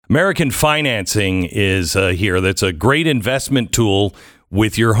American Financing is here. That's a great investment tool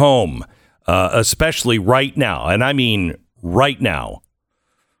with your home, especially right now. And I mean right now.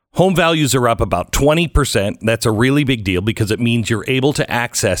 Home values are up about 20%. That's a really big deal because it means you're able to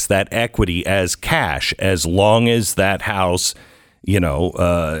access that equity as cash as long as that house,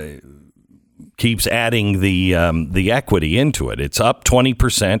 keeps adding the equity into it. It's up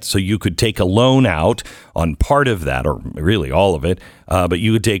 20%, so you could take a loan out on part of that, or really all of it, but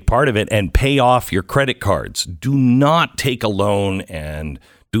you would take part of it and pay off your credit cards. Do not take a loan and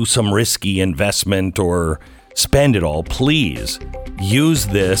do some risky investment or spend it all. Please use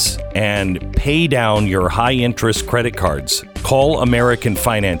this and pay down your high-interest credit cards. Call American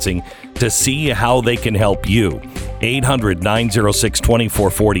Financing to see how they can help you.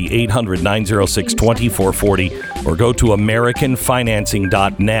 800-906-2440, 800-906-2440, or go to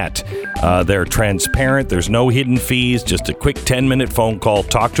AmericanFinancing.net. They're transparent. There's no hidden fees. Just a quick 10-minute phone call.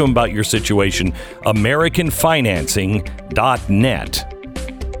 Talk to them about your situation. AmericanFinancing.net.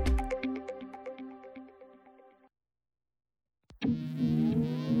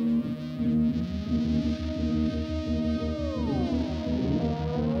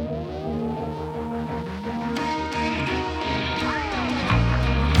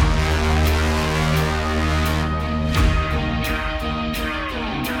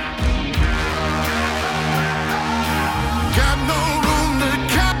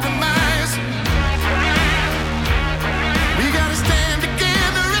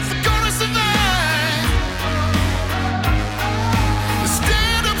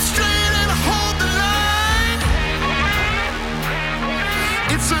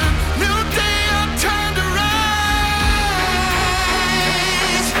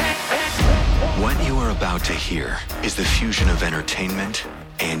 Here is the fusion of entertainment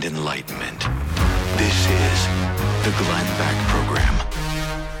and enlightenment. This is the Glenn Beck Program.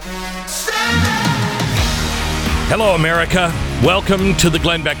 Hello, America. Welcome to the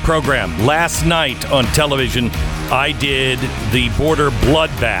Glenn Beck Program. Last night on television, I did the border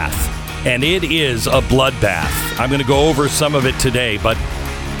bloodbath, and it is a bloodbath. I'm going to go over some of it today, but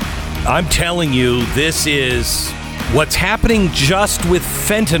I'm telling you, this is what's happening just with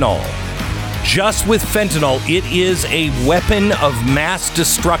fentanyl. Just with fentanyl, it is a weapon of mass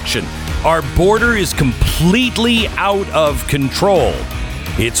destruction. Our border is completely out of control.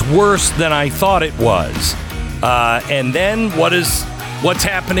 It's worse than I thought it was. And then what's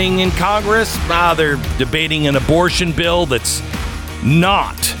happening in Congress? They're debating an abortion bill that's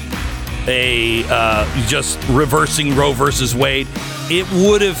not just reversing Roe versus Wade. It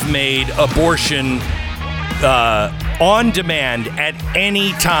would have made abortion on demand at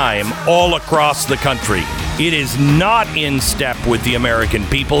any time all across the country. It is not in step with the American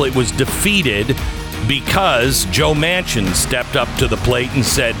people. It was defeated because Joe Manchin stepped up to the plate and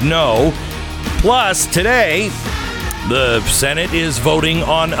said no. Plus, today, the Senate is voting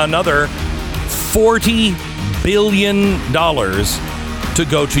on another $40 billion to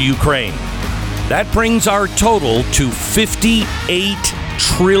go to Ukraine. That brings our total to $58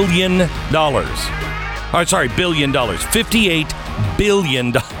 trillion. $billion. $58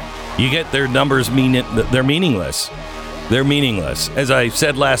 billion. You get their numbers they're meaningless. They're meaningless. As I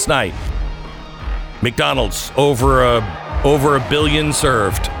said last night, McDonald's over a billion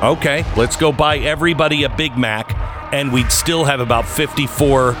served. Okay, let's go buy everybody a Big Mac, and we'd still have about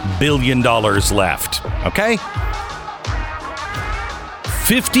 $54 billion left. Okay?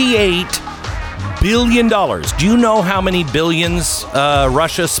 $58 billion. Do you know how many billions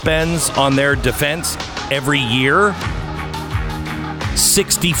Russia spends on their defense every year?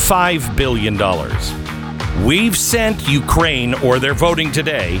 $65 billion. We've sent Ukraine, or they're voting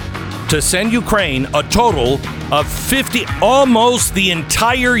today, to send Ukraine a total of almost the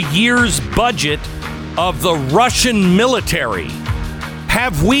entire year's budget of the Russian military.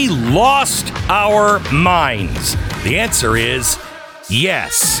 Have we lost our minds? The answer is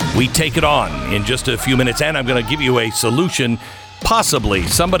yes. We take it on in just a few minutes, and I'm going to give you a solution, possibly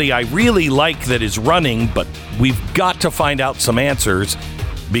somebody I really like that is running, but we've got to find out some answers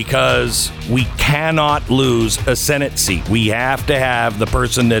because we cannot lose a Senate seat. We have to have the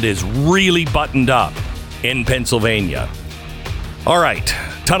person that is really buttoned up in Pennsylvania. All right,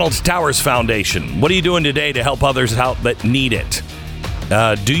 Tunnel to Towers Foundation. What are you doing today to help others out that need it?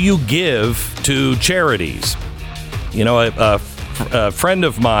 Do you give to charities? You know, a friend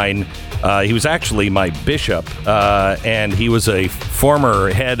of mine, he was actually my bishop, and he was a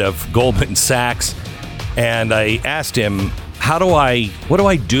former head of Goldman Sachs. And I asked him, what do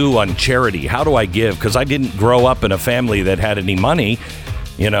I do on charity? How do I give? Because I didn't grow up in a family that had any money.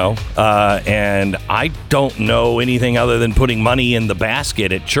 and I don't know anything other than putting money in the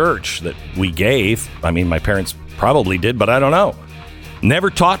basket at church that we gave. I mean, my parents probably did, but I don't know. Never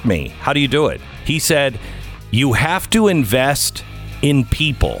taught me. How do you do it? He said, you have to invest in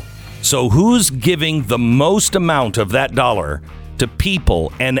people. So who's giving the most amount of that dollar to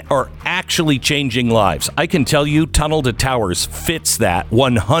people and are actually changing lives? I can tell you Tunnel to Towers fits that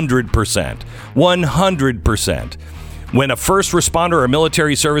 100%. 100%. When a first responder or a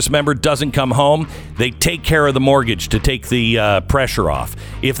military service member doesn't come home, they take care of the mortgage to take the pressure off.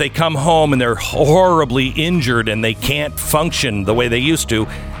 If they come home and they're horribly injured and they can't function the way they used to,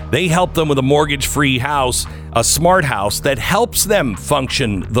 they help them with a mortgage-free house, a smart house that helps them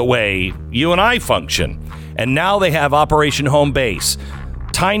function the way you and I function. And now they have Operation Home Base,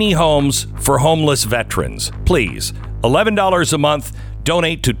 tiny homes for homeless veterans. Please, $11 a month.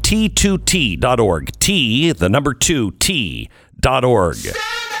 Donate to T2T.org. T, the number 2T.org.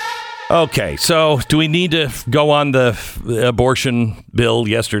 Okay, so do we need to go on the abortion bill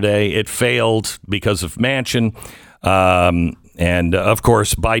yesterday? It failed because of Manchin. And of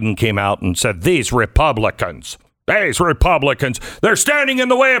course, Biden came out and said, these Republicans, they're standing in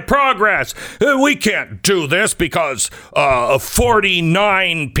the way of progress. We can't do this because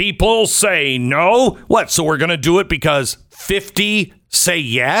 49 people say no. What? So we're going to do it because 50 say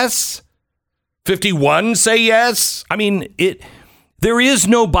yes? 51 say yes? I mean, there is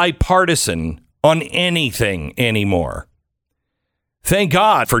no bipartisan on anything anymore. Thank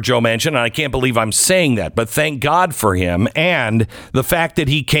God for Joe Manchin, and I can't believe I'm saying that, but thank God for him and the fact that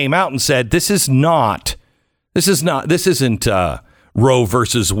he came out and said, this isn't Roe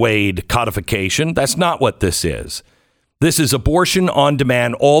versus Wade codification. That's not what this is. This is abortion on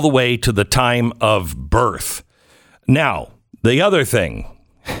demand all the way to the time of birth. Now, the other thing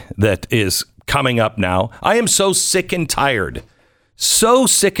that is coming up now, I am so sick and tired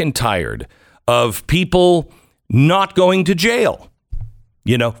of people not going to jail.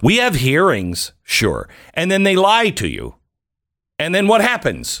 We have hearings, sure, and then they lie to you. And then what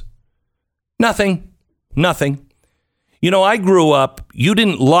happens? Nothing. I grew up, you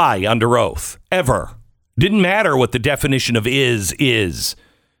didn't lie under oath, ever. Didn't matter what the definition of is.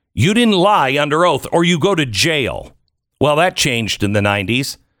 You didn't lie under oath or you go to jail. Well, that changed in the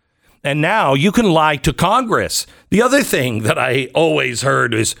 90s. And now you can lie to Congress. The other thing that I always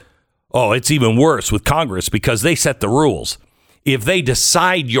heard is, it's even worse with Congress because they set the rules. If they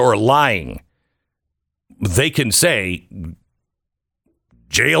decide you're lying, they can say,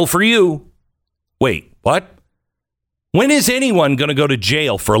 jail for you. Wait, what? When is anyone going to go to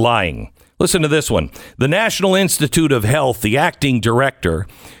jail for lying? Listen to this one. The National Institute of Health, the acting director,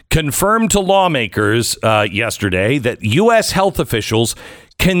 confirmed to lawmakers yesterday that U.S. health officials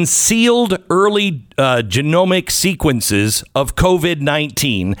concealed early genomic sequences of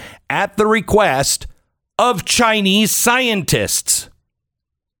COVID-19 at the request of Chinese scientists.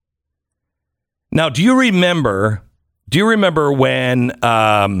 Now, do you remember when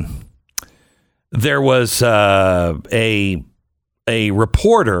there was a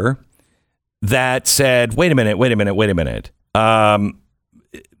reporter that said, wait a minute.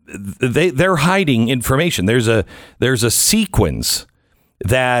 They're hiding information. There's a sequence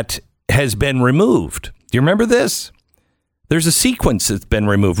that has been removed. Do you remember this? There's a sequence that's been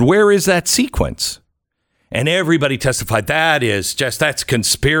removed. Where is that sequence? And everybody testified that's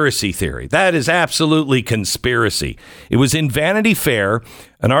conspiracy theory. That is absolutely conspiracy. It was in Vanity Fair.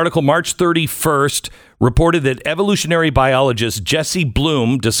 An article March 31st reported that evolutionary biologist Jesse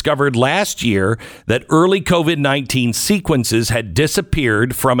Bloom discovered last year that early COVID-19 sequences had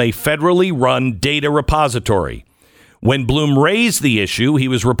disappeared from a federally run data repository. When Bloom raised the issue, he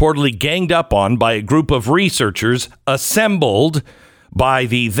was reportedly ganged up on by a group of researchers assembled by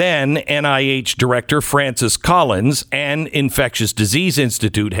the then NIH director Francis Collins and Infectious Disease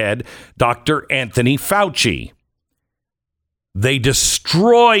Institute head Dr. Anthony Fauci. They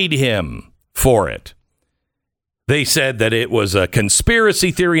destroyed him for it. They said that it was a conspiracy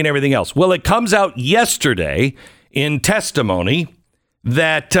theory and everything else. Well, it comes out yesterday in testimony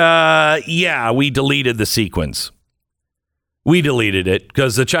that, we deleted the sequence. We deleted it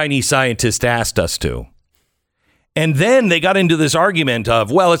because the Chinese scientist asked us to. And then they got into this argument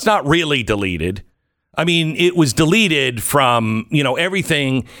of, well, it's not really deleted. I mean, it was deleted from,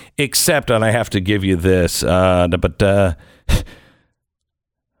 everything except, and I have to give you this, what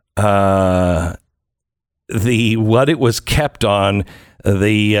it was kept on,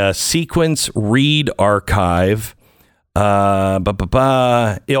 the sequence read archive. Here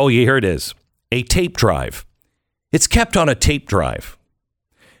it is. A tape drive. It's kept on a tape drive.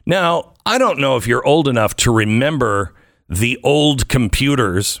 Now, I don't know if you're old enough to remember the old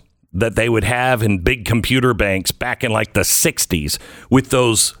computers that they would have in big computer banks back in like the 60s with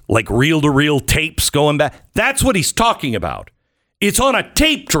those like reel-to-reel tapes going back. That's what he's talking about. It's on a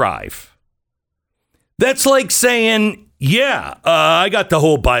tape drive. That's like saying, I got the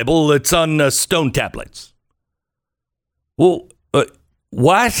whole Bible. It's on stone tablets. Well,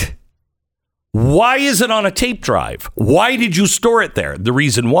 what? Why is it on a tape drive? Why did you store it there? The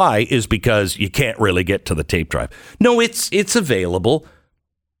reason why is because you can't really get to the tape drive. No, it's available.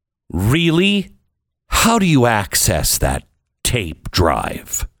 Really? How do you access that tape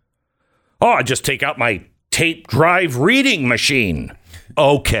drive? Oh, I just take out my tape drive reading machine.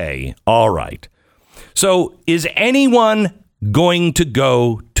 Okay, all right. So is anyone going to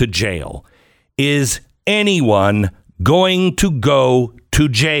go to jail? Is anyone going to go to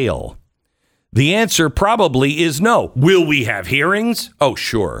jail? The answer probably is no. Will we have hearings? Oh,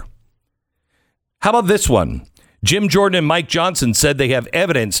 sure. How about this one? Jim Jordan and Mike Johnson said they have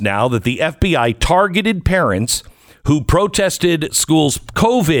evidence now that the FBI targeted parents who protested schools'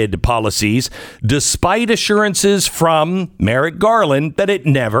 COVID policies despite assurances from Merrick Garland that it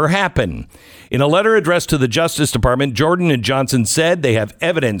never happened. In a letter addressed to the Justice Department, Jordan and Johnson said they have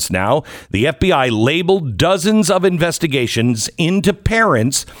evidence now. The FBI labeled dozens of investigations into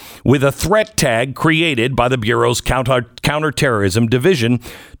parents with a threat tag created by the Bureau's Counterterrorism Division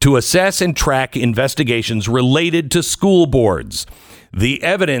to assess and track investigations related to school boards. The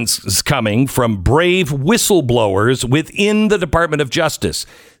evidence is coming from brave whistleblowers within the Department of Justice.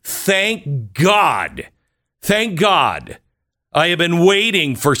 Thank God. Thank God. I have been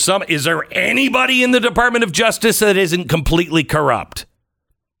waiting for some. Is there anybody in the Department of Justice that isn't completely corrupt?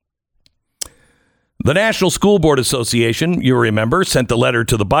 The National School Board Association, you remember, sent the letter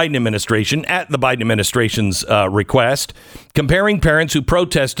to the Biden administration at the Biden administration's request, comparing parents who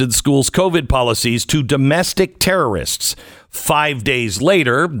protested schools' COVID policies to domestic terrorists. 5 days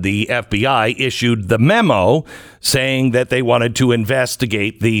later, the FBI issued the memo saying that they wanted to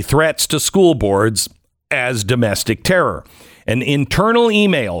investigate the threats to school boards as domestic terror. An internal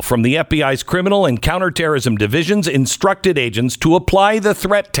email from the FBI's criminal and counterterrorism divisions instructed agents to apply the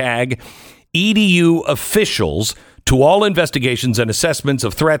threat tag EDU officials to all investigations and assessments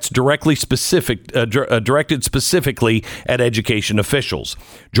of threats directly directed specifically at education officials.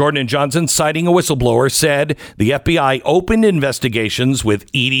 Jordan and Johnson, citing a whistleblower, said the FBI opened investigations with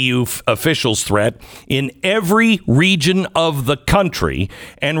EDU officials' threat in every region of the country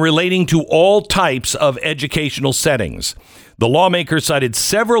and relating to all types of educational settings. The lawmakers cited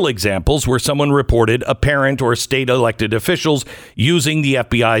several examples where someone reported a parent or state elected officials using the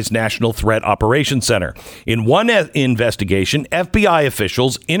FBI's National Threat Operations Center. In one investigation, FBI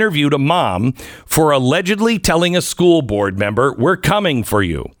officials interviewed a mom for allegedly telling a school board member, "We're coming for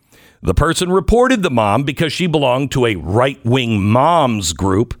you." The person reported the mom because she belonged to a right-wing moms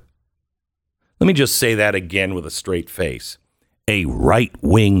group. Let me just say that again with a straight face. A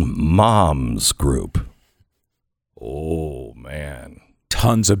right-wing moms group. Oh, man.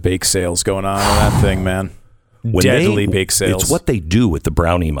 Tons of bake sales going on in that thing, man. Deadly bake sales. It's what they do with the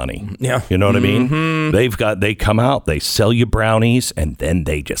brownie money. Yeah. You know what I mean? They come out, they sell you brownies, and then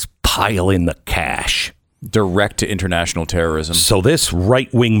they just pile in the cash. Direct to international terrorism. So this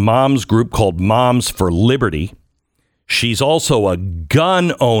right-wing moms group called Moms for Liberty, she's also a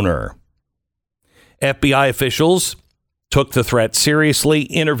gun owner. FBI officials took the threat seriously,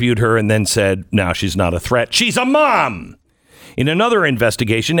 interviewed her, and then said, now she's not a threat. She's a mom. In another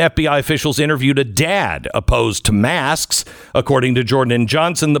investigation, FBI officials interviewed a dad opposed to masks. According to Jordan and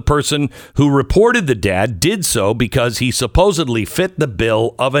Johnson, the person who reported the dad did so because he supposedly fit the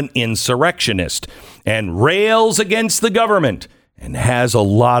bill of an insurrectionist and rails against the government and has a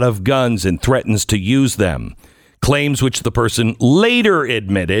lot of guns and threatens to use them. Claims which the person later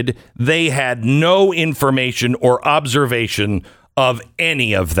admitted they had no information or observation of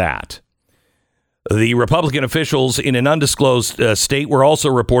any of that. The Republican officials in an undisclosed state were also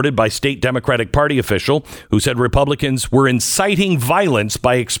reported by state Democratic Party official who said Republicans were inciting violence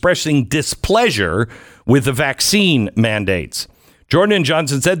by expressing displeasure with the vaccine mandates. Jordan and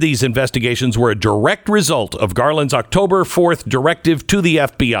Johnson said these investigations were a direct result of Garland's October 4th directive to the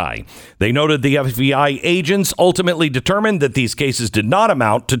FBI. They noted the FBI agents ultimately determined that these cases did not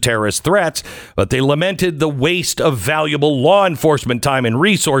amount to terrorist threats, but they lamented the waste of valuable law enforcement time and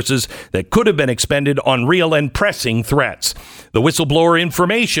resources that could have been expended on real and pressing threats. The whistleblower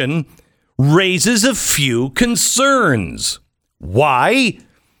information raises a few concerns. Why?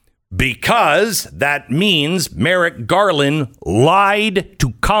 Because that means Merrick Garland lied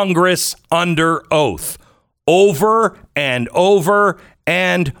to Congress under oath over and over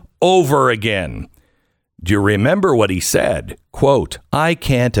and over again. Do you remember what he said? Quote, I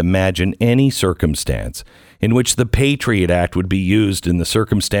can't imagine any circumstance in which the Patriot Act would be used in the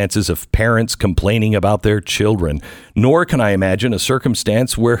circumstances of parents complaining about their children, nor can I imagine a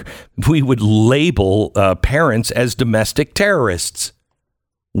circumstance where we would label parents as domestic terrorists.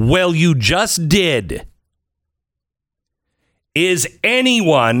 Well, you just did. Is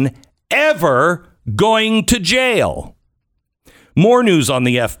anyone ever going to jail? More news on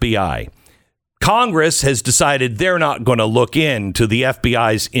the FBI. Congress has decided they're not going to look into the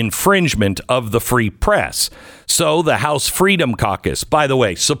FBI's infringement of the free press. So the House Freedom Caucus, by the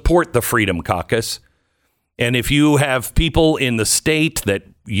way, support the Freedom Caucus. And if you have people in the state that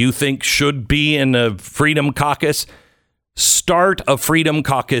you think should be in a Freedom Caucus, start a Freedom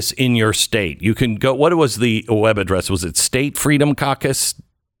Caucus in your state. You can go, what was the web address? Was it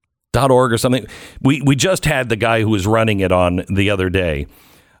statefreedomcaucus.org or something? We just had the guy who was running it on the other day.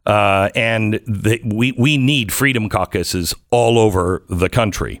 We need Freedom Caucuses all over the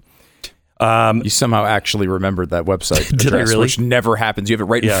country. You somehow actually remembered that website Did address, I really? which never happens. You have it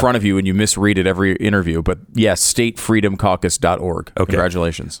right in front of you and you misread it every interview. But yes, statefreedomcaucus.org. Okay.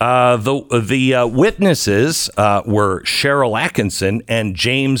 Congratulations. The witnesses were Cheryl Atkinson and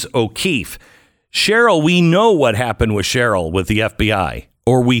James O'Keefe. Cheryl, we know what happened with Cheryl with the FBI,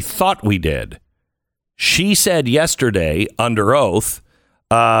 or we thought we did. She said yesterday under oath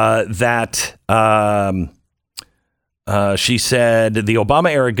that she said the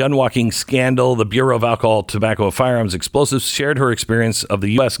Obama-era gun-walking scandal, the Bureau of Alcohol, Tobacco, Firearms, Explosives, shared her experience of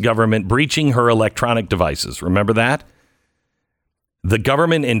the U.S. government breaching her electronic devices. Remember that? The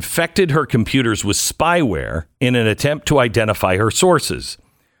government infected her computers with spyware in an attempt to identify her sources.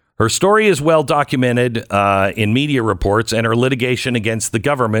 Her story is well documented in media reports and her litigation against the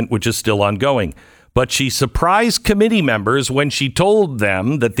government, which is still ongoing. But she surprised committee members when she told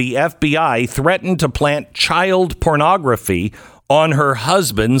them that the FBI threatened to plant child pornography on her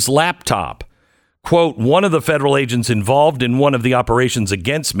husband's laptop. Quote, one of the federal agents involved in one of the operations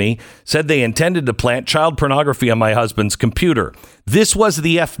against me said they intended to plant child pornography on my husband's computer. This was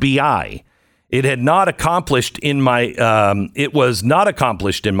the FBI. It had not accomplished in my, it was not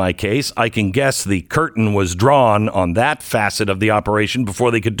accomplished in my case. I can guess the curtain was drawn on that facet of the operation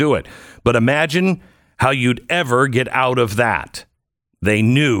before they could do it. But imagine how you'd ever get out of that. They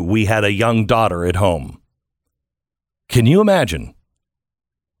knew we had a young daughter at home. Can you imagine?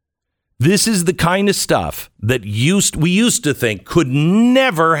 This is the kind of stuff that we used to think could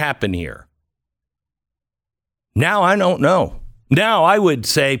never happen here. Now I don't know. Now I would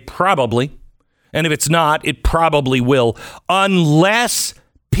say probably. And if it's not, it probably will, unless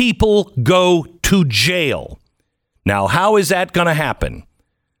people go to jail. Now, how is that going to happen?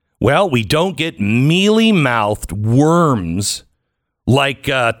 Well, we don't get mealy-mouthed worms like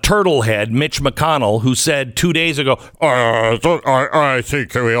Turtlehead Mitch McConnell, who said 2 days ago, I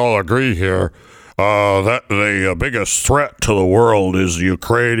think we all agree here that the biggest threat to the world is the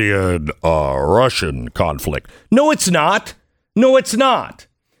Ukrainian-Russian conflict. No, it's not. No, it's not.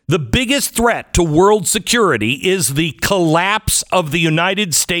 The biggest threat to world security is the collapse of the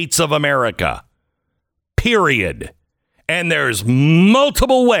United States of America. Period. And there's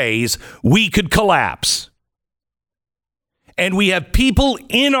multiple ways we could collapse. And we have people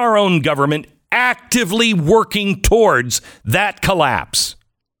in our own government actively working towards that collapse.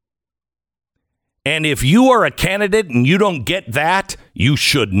 And if you are a candidate and you don't get that, you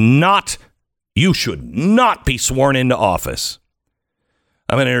should not be sworn into office.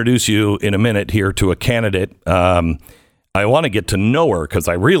 I'm going to introduce you in a minute here to a candidate. I want to get to know her because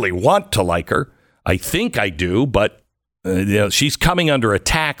I really want to like her. I think I do, but she's coming under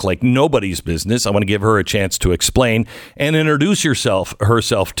attack like nobody's business. I want to give her a chance to explain and introduce herself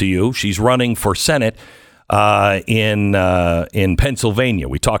to you. She's running for Senate in Pennsylvania.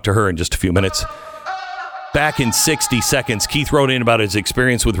 We talked to her in just a few minutes. Back in 60 seconds, Keith wrote in about his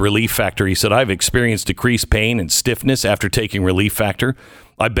experience with Relief Factor. He said, I've experienced decreased pain and stiffness after taking Relief Factor.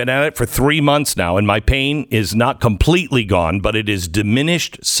 I've been at it for 3 months now, and my pain is not completely gone, but it is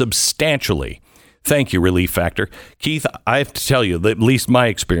diminished substantially. Thank you, Relief Factor. Keith, I have to tell you, at least my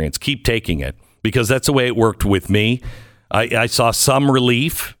experience, keep taking it, because that's the way it worked with me. I saw some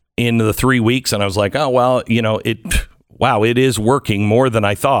relief in the 3 weeks, and I was like, oh, well, it is working more than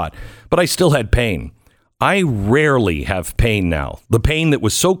I thought. But I still had pain. I rarely have pain now. The pain that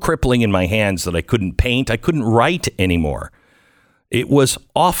was so crippling in my hands that I couldn't paint, I couldn't write anymore. It was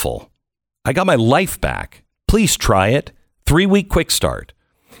awful. I got my life back. Please try it. 3-week quick start.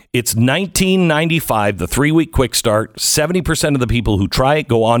 It's $19.95, the 3-week quick start. 70% of the people who try it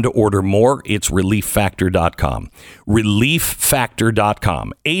go on to order more. It's relieffactor.com.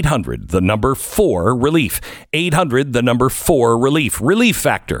 Relieffactor.com. 800, the number 4, relief. 800, the number 4, relief. Relief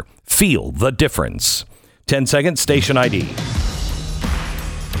Factor. Feel the difference. 10 seconds, station ID.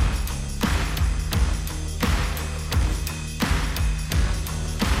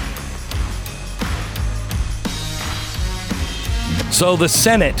 So the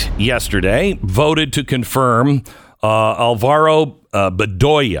Senate yesterday voted to confirm Alvaro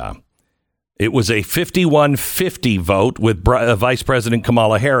Bedoya. It was a 51-50 vote with Vice President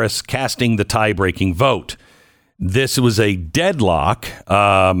Kamala Harris casting the tie-breaking vote. This was a deadlock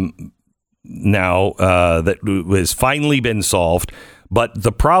now that has finally been solved. But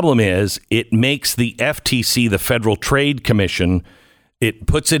the problem is it makes the FTC, the Federal Trade Commission, it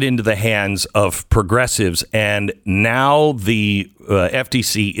puts it into the hands of progressives, and now the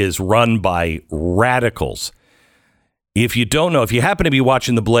FTC is run by radicals. If you don't know, if you happen to be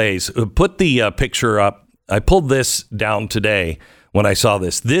watching The Blaze, put the picture up. I pulled this down today when I saw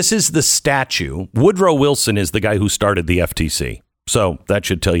this. This is the statue. Woodrow Wilson is the guy who started the FTC. So that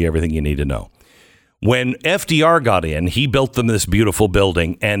should tell you everything you need to know. When FDR got in, he built them this beautiful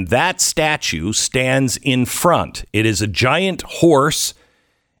building, and that statue stands in front. It is a giant horse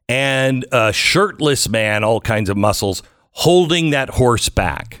and a shirtless man, all kinds of muscles, holding that horse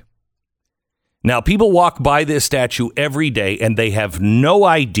back. Now, people walk by this statue every day, and they have no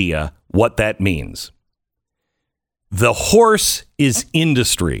idea what that means. The horse is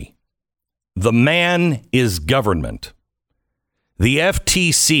industry. The man is government. The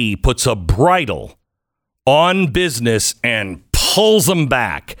FTC puts a bridle on business and pulls them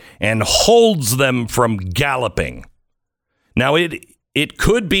back and holds them from galloping. Now, it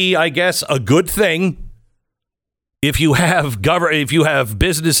could be, I guess, a good thing if you have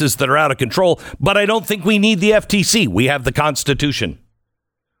businesses that are out of control, but I don't think we need the FTC. We have the Constitution.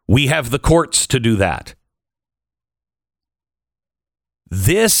 We have the courts to do that.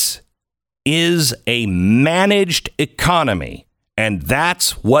 This is a managed economy, and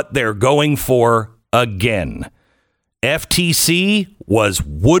that's what they're going for again. FTC was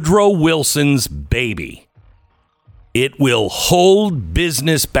Woodrow Wilson's baby. It will hold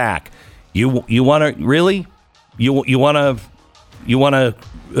business back. You want to really? You want to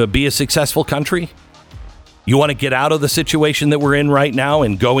be a successful country? You want to get out of the situation that we're in right now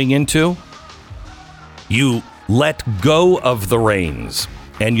and going into? You let go of the reins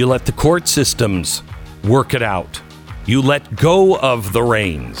and you let the court systems work it out. You let go of the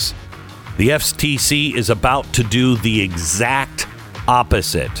reins. The FTC is about to do the exact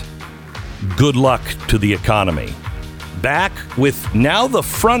opposite. Good luck to the economy. Back with now the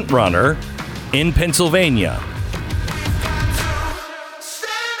front runner in Pennsylvania.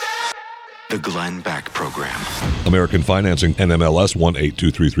 The Glenn Beck Program. American Financing, NMLS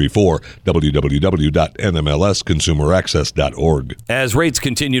 182334, www.nmlsconsumeraccess.org. As rates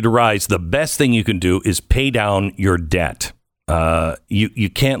continue to rise, the best thing you can do is pay down your debt. You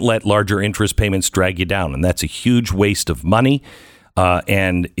can't let larger interest payments drag you down, and that's a huge waste of money.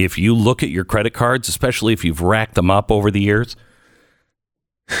 And if you look at your credit cards, especially if you've racked them up over the years,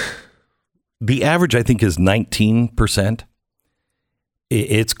 the average, I think, is 19%.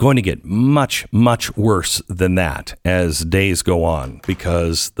 It's going to get much, much worse than that as days go on,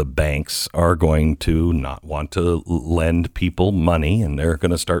 because the banks are going to not want to lend people money, and they're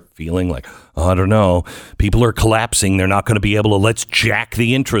going to start feeling like, oh, I don't know, people are collapsing. They're not going to be able to, let's jack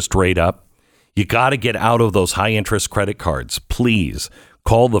the interest rate up. You got to get out of those high interest credit cards. Please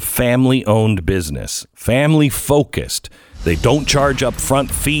call the family owned business, family focused. They don't charge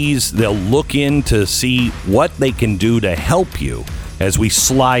upfront fees. They'll look in to see what they can do to help you as we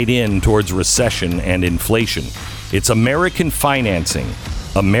slide in towards recession and inflation. It's American Financing.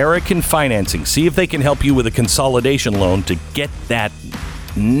 American Financing. See if they can help you with a consolidation loan to get that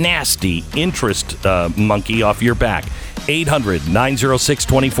nasty interest monkey off your back.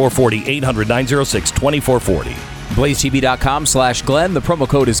 800-906-2440. 800-906-2440. BlazeTV.com/Glenn. The promo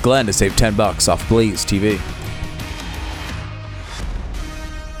code is Glenn to save $10 off Blaze TV.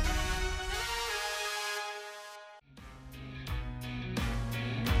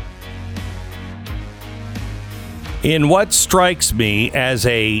 In what strikes me as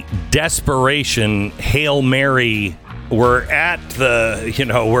a desperation Hail Mary, we're at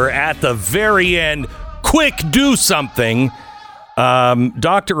the very end. Quick, do something.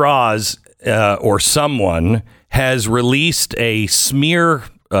 Dr. Oz or someone has released a smear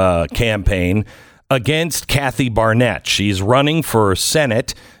campaign against Kathy Barnette. She's running for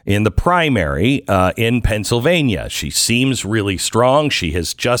Senate in the primary in Pennsylvania. She seems really strong. She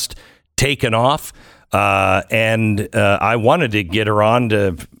has just taken off. And I wanted to get her on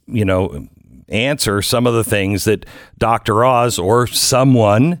to, answer some of the things that Dr. Oz or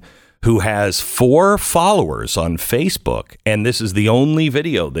someone who has 4 followers on Facebook, and this is the only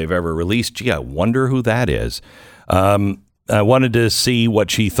video they've ever released. Gee, I wonder who that is. I wanted to see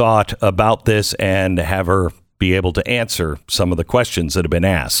what she thought about this and have her be able to answer some of the questions that have been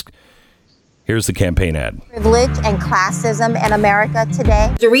asked. Here's the campaign ad. Privilege and classism in America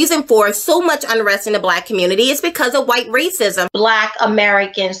today. The reason for so much unrest in the Black community is because of white racism. Black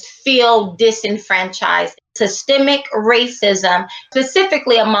Americans feel disenfranchised. Systemic racism,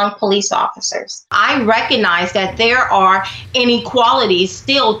 specifically among police officers. I recognize that there are inequalities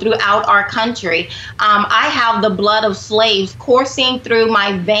still throughout our country. I have the blood of slaves coursing through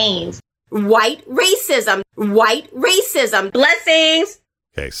my veins. White racism. White racism. Blessings.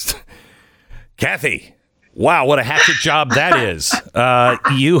 Okay. Kathy, wow, what a hatchet job that is.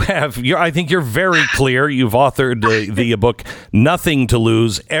 I think you're very clear. You've authored the book, Nothing to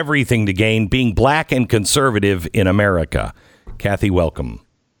Lose, Everything to Gain, Being Black and Conservative in America. Kathy, welcome.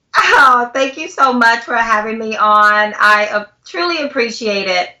 Oh, thank you so much for having me on. I truly appreciate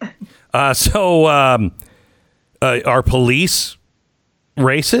it. So, are police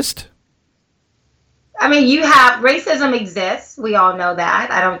racist? I mean, you have racism exists. We all know that.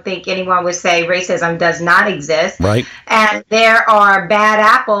 I don't think anyone would say racism does not exist. Right. And there are bad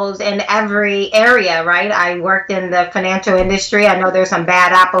apples in every area, right? I worked in the financial industry. I know there's some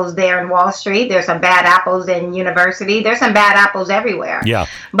bad apples there in Wall Street. There's some bad apples in university. There's some bad apples everywhere. Yeah.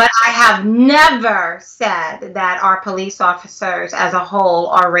 But I have never said that our police officers as a whole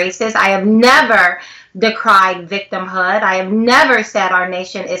are racist. I have never decried victimhood. I have never said our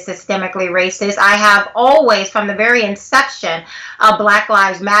nation is systemically racist. I have always, from the very inception of Black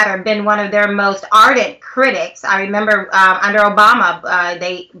Lives Matter, been one of their most ardent critics. I remember under Obama,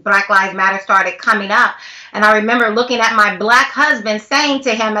 Black Lives Matter started coming up. And I remember looking at my Black husband saying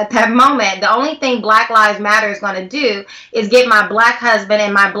to him at that moment, the only thing Black Lives Matter is going to do is get my Black husband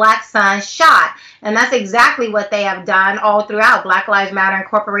and my Black son shot. And that's exactly what they have done all throughout. Black Lives Matter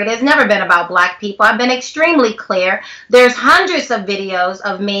Incorporated has never been about Black people. I've been extremely clear. There's hundreds of videos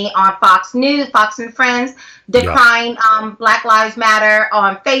of me on Fox News, Fox and Friends, decrying Black Lives Matter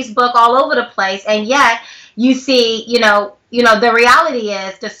on Facebook, all over the place. And yet you see, the reality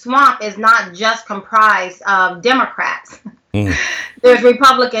is the swamp is not just comprised of Democrats. There's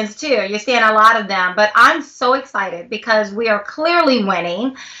Republicans too. You're seeing a lot of them. But I'm so excited because we are clearly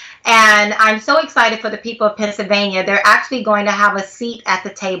winning. And I'm so excited for the people of Pennsylvania. They're actually going to have a seat at the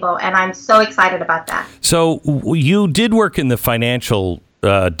table. And I'm so excited about that. So you did work in the financial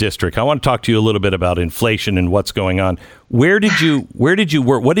district. I want to talk to you a little bit about inflation and what's going on. Where did you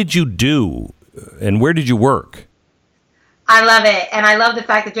work? What did you do? And where did you work? I love it. And I love the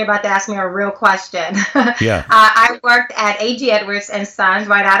fact that you're about to ask me a real question. Yeah. I worked at A.G. Edwards and Sons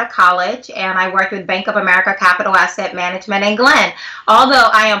right out of college, and I worked with Bank of America Capital Asset Management and Glenn. Although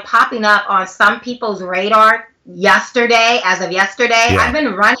I am popping up on some people's radar as of yesterday, I've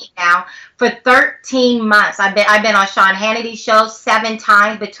been running now for 13 months. I've been on Sean Hannity's show 7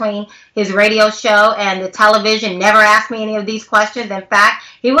 times between his radio show and the television. Never asked me any of these questions. In fact,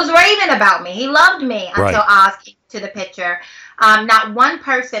 he was raving about me. He loved me until Oz came to the picture. Not one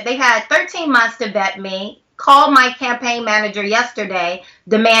person. They had 13 months to vet me. Called my campaign manager yesterday,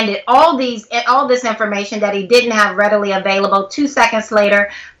 demanded all this information that he didn't have readily available. 2 seconds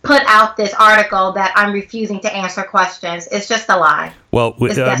later, put out this article that I'm refusing to answer questions. It's just a lie. Well,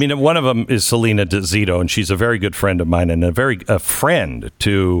 one of them is Selena Zito, and she's a very good friend of mine and a friend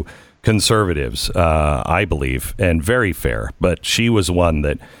to conservatives, I believe, and very fair. But she was one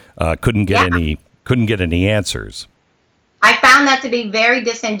that couldn't get any answers. I found that to be very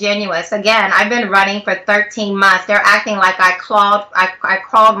disingenuous. Again, I've been running for 13 months. They're acting like I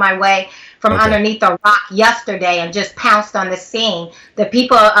crawled my way from underneath a rock yesterday and just pounced on the scene. The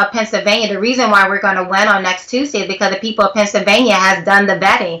people of Pennsylvania, the reason why we're going to win on next Tuesday is because the people of Pennsylvania has done the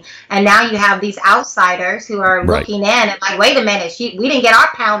vetting. And now you have these outsiders who are looking in and like, wait a minute, we didn't get our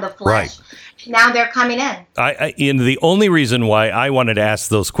pound of flesh. Now they're coming in. And the only reason why I wanted to ask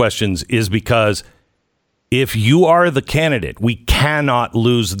those questions is because if you are the candidate, we cannot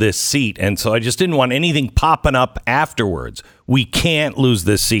lose this seat. And so I just didn't want anything popping up afterwards. We can't lose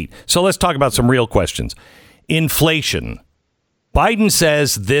this seat. So let's talk about some real questions. Inflation. Biden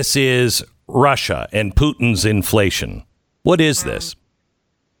says this is Russia and Putin's inflation. What is this?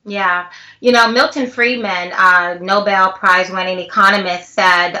 Yeah. Milton Friedman, Nobel Prize-winning economist,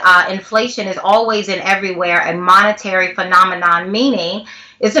 said inflation is always and everywhere a monetary phenomenon, meaning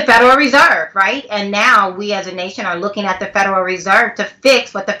it's the Federal Reserve, right? And now we as a nation are looking at the Federal Reserve to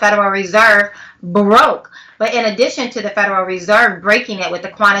fix what the Federal Reserve broke. But in addition to the Federal Reserve breaking it with the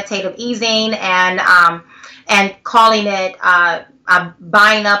quantitative easing and calling it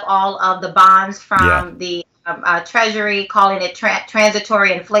buying up all of the bonds from the Treasury, calling it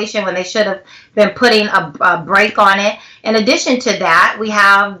transitory inflation when they should have been putting a brake on it. In addition to that, we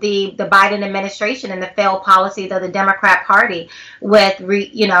have the Biden administration and the failed policies of the Democrat Party with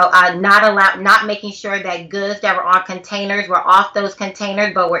not making sure that goods that were on containers were off those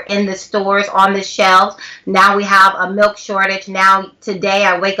containers, but were in the stores on the shelves. Now we have a milk shortage. Now today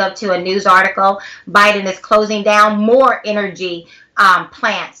I wake up to a news article. Biden is closing down more energy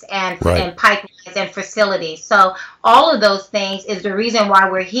plants and pipelines and facilities. So all of those things is the reason why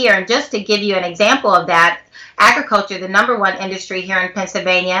we're here. And just to give you an example of that, agriculture, the number one industry here in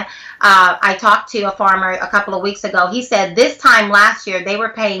Pennsylvania, I talked to a farmer a couple of weeks ago. He said this time last year they were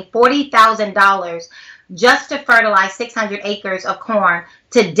paying $40,000 just to fertilize 600 acres of corn.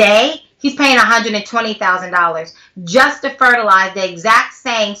 Today, he's paying $120,000 just to fertilize the exact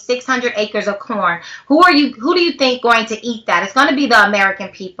same 600 acres of corn. Who do you think going to eat that? It's going to be the American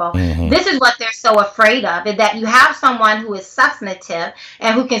people. Mm-hmm. This is what they're so afraid of, is that you have someone who is substantive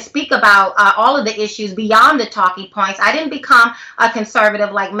and who can speak about all of the issues beyond the talking points. I didn't become a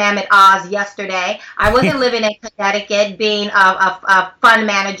conservative like Mehmet Oz yesterday. I wasn't living in Connecticut being a fund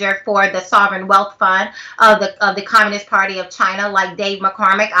manager for the Sovereign Wealth Fund of the Communist Party of China like Dave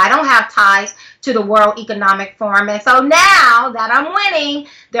McCormick. I don't have ties to the World Economic Forum. And so now that I'm winning,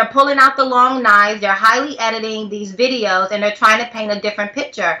 they're pulling out the long knives, they're highly editing these videos, and they're trying to paint a different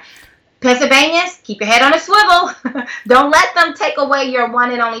picture. Pennsylvanians, keep your head on a swivel. Don't let them take away your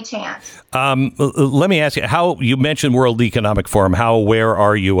one and only chance. Let me ask you, how you mentioned World Economic Forum. How aware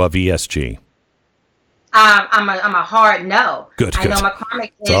are you of ESG? I'm a hard no. Good. I know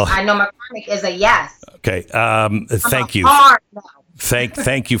McCormick is a yes. Okay. Thank you. Hard no.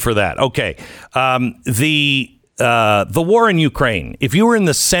 Thank you for that. Okay. The war in Ukraine. If you were in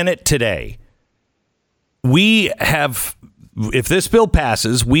the Senate today, if this bill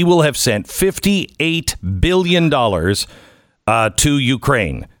passes, we will have sent $58 billion to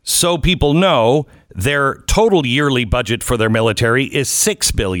Ukraine. So people know their total yearly budget for their military is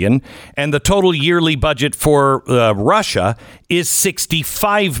 $6 billion, and the total yearly budget for Russia is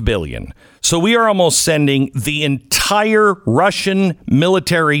 $65 billion. So we are almost sending the entire Russian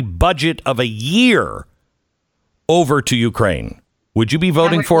military budget of a year over to Ukraine. Would you be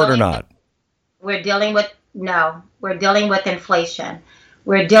voting for it or not? We're dealing with inflation.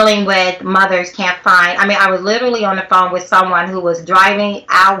 We're dealing with mothers can't find. I mean, I was literally on the phone with someone who was driving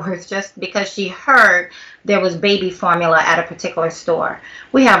hours just because she heard there was baby formula at a particular store.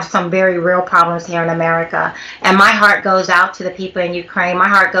 We have some very real problems here in America. And my heart goes out to the people in Ukraine. My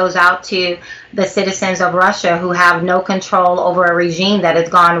heart goes out to the citizens of Russia who have no control over a regime that has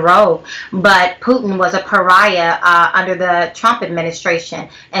gone rogue. But Putin was a pariah under the Trump administration.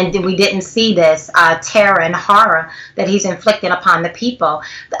 And we didn't see this terror and horror that he's inflicting upon the people.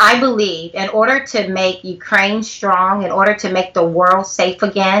 I believe in order to make Ukraine strong, in order to make the world safe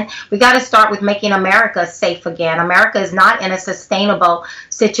again, we got to start with making America safe again. America is not in a sustainable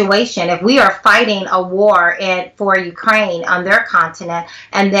situation. If we are fighting a war for Ukraine on their continent,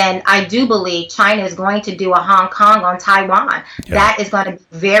 and then I do believe China is going to do a Hong Kong on Taiwan, that is going to be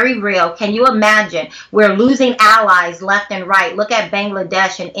very real. Can you imagine? We're losing allies left and right. Look at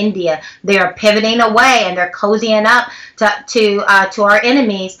Bangladesh and India. They are pivoting away and they're cozying up to our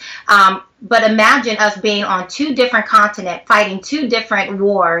enemies. But imagine us being on two different continents, fighting two different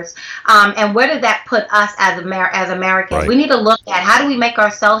wars. And where did that put us as Americans? Right. We need to look at how do we make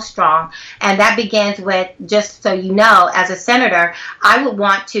ourselves strong? And that begins with, just so you know, as a senator, I would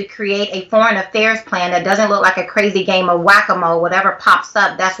want to create a foreign affairs plan that doesn't look like a crazy game of whack-a-mole. Whatever pops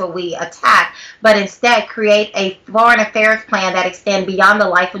up, that's what we attack. But instead, create a foreign affairs plan that extends beyond the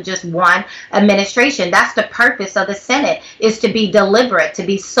life of just one administration. That's the purpose of the Senate, is to be deliberate, to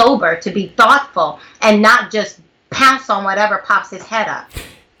be sober, to be thoughtful, and not just pounce on whatever pops his head up.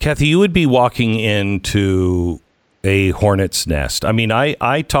 Kathy, you would be walking into a hornet's nest. I mean,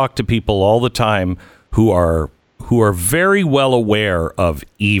 I talk to people all the time who are very well aware of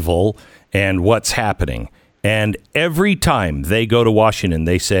evil and what's happening. And every time they go to Washington,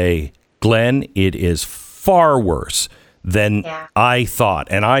 they say, Glenn, it is far worse than I thought.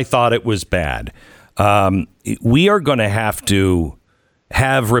 And I thought it was bad. We are going to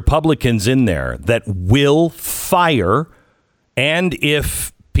have Republicans in there that will fire. And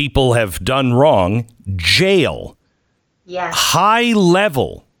if people have done wrong, jail. Yes.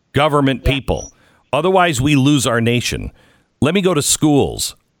 High-level government people. Otherwise, we lose our nation. Let me go to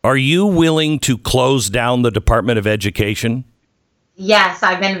schools. Are you willing to close down the Department of Education? Yes,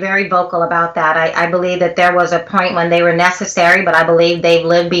 I've been very vocal about that. I believe that there was a point when they were necessary, but I believe they've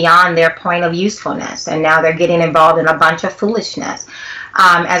lived beyond their point of usefulness, and now they're getting involved in a bunch of foolishness.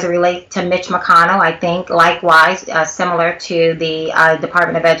 As it relates to Mitch McConnell, I think likewise, similar to the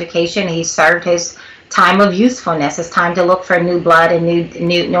Department of Education, he served his time of usefulness. It's time to look for new blood and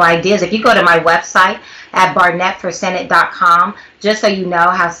new ideas. If you go to my website at BarnettForSenate.com, just so you know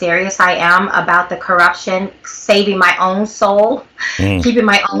how serious I am about the corruption, saving my own soul, keeping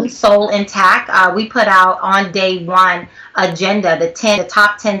my own soul intact. We put out on day one agenda, the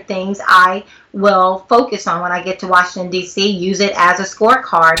top 10 things I will focus on when I get to Washington, D.C., use it as a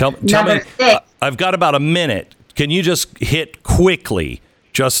scorecard. Tell me, 6. I've got about a minute. Can you just hit quickly,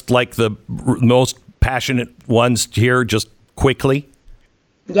 just like the most passionate ones here, just quickly?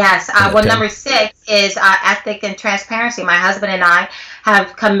 Yes. Well, number 6 is ethic and transparency. My husband and I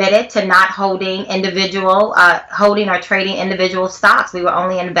have committed to not holding or trading individual stocks. We will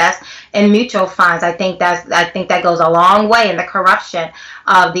only invest in mutual funds. I think that goes a long way in the corruption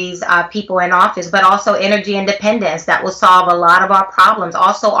of these people in office, but also energy independence. That will solve a lot of our problems.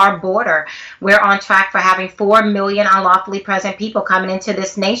 Also, our border. We're on track for having 4 million unlawfully present people coming into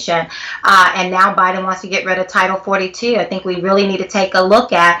this nation. And now Biden wants to get rid of Title 42. I think we really need to take a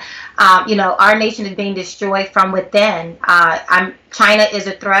look at, our nation is being destroyed from within. China is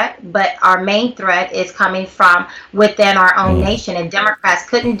a threat, but our main threat is coming from within our own nation. And Democrats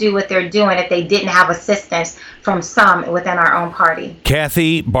couldn't do what they're doing if they didn't have assistance from some within our own party.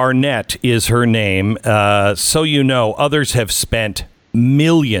 Kathy Barnette is her name. So you know, others have spent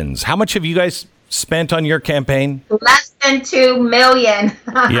millions. How much have you guys spent on your campaign? Less than $2 million.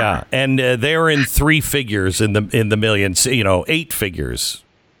 Yeah, and they're in 3 figures in the millions. 8 figures.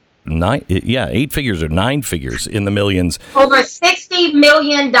 8 figures or 9 figures in the millions. Over $60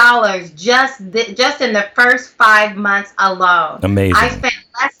 million just in the first 5 months alone. Amazing. I spent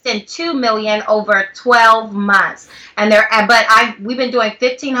less than $2 million over 12 months, we've been doing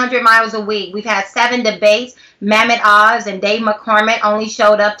 1,500 miles a week. We've had 7 debates. Mehmet Oz and Dave McCormick only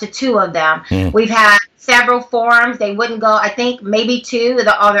showed up to 2 of them. We've had several forums. They wouldn't go. I think maybe 2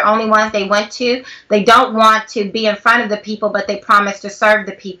 are the only ones they went to. They don't want to be in front of the people, but they promise to serve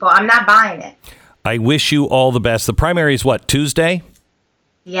the people. I'm not buying it. I wish you all the best. The primary is what, Tuesday?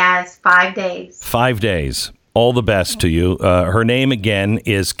 Yes, 5 days. 5 days. All the best to you. Her name again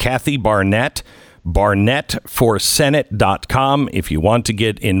is Kathy Barnette. BarnettForSenate.com. If you want to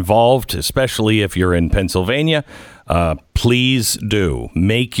get involved, especially if you're in Pennsylvania, please do.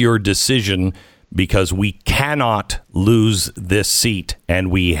 Make your decision, because we cannot lose this seat, and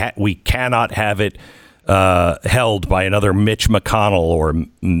we cannot have it held by another Mitch McConnell or,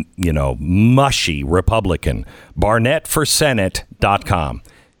 mushy Republican. BarnettForSenate.com.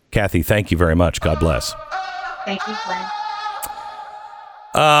 Kathy, thank you very much. God bless. Thank you, Glenn.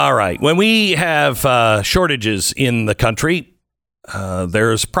 All right. When we have shortages in the country,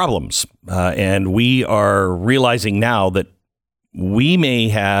 there's problems. And we are realizing now that we may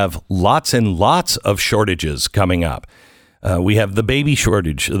have lots and lots of shortages coming up. We have the baby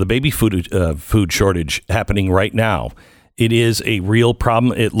shortage, the baby food shortage happening right now. It is a real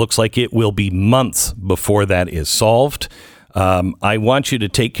problem. It looks like it will be months before that is solved. I want you to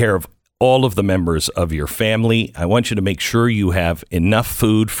take care of all of the members of your family. I want you to make sure you have enough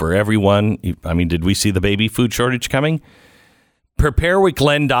food for everyone. I mean, did we see the baby food shortage coming?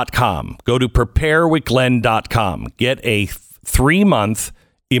 PrepareWithGlenn.com. Go to PrepareWithGlenn.com. Get a 3-month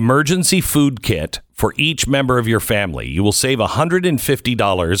emergency food kit for each member of your family. You will save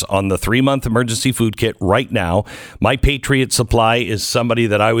 $150 on the 3-month emergency food kit right now. My Patriot Supply is somebody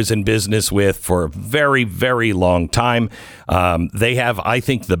that I was in business with for a very, very long time. They have, I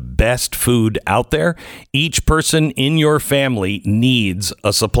think, the best food out there. Each person in your family needs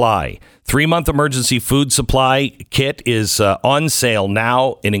a supply. 3-month emergency food supply kit is on sale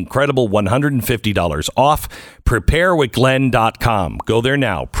now, an incredible $150 off. PrepareWithGlenn.com. Go there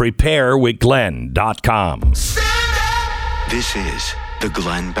now. PrepareWithGlenn.com. This is the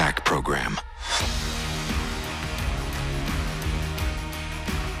Glenn Beck Program.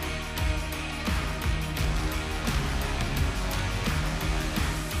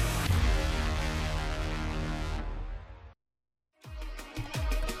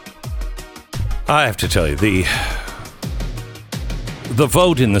 I have to tell you, the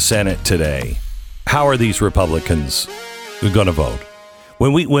vote in the Senate today, how are these Republicans going to vote?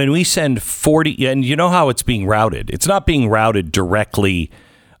 When we send 40, and you know how it's being routed. It's not being routed directly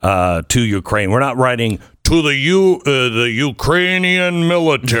to Ukraine. We're not writing to the Ukrainian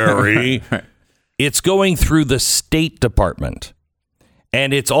military. Right. It's going through the State Department,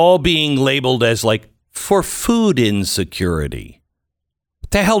 and it's all being labeled as like for food insecurity.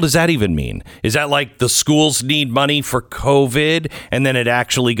 What the hell does that even mean? Is that like the schools need money for COVID and then it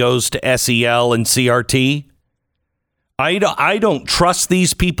actually goes to SEL and CRT? I don't trust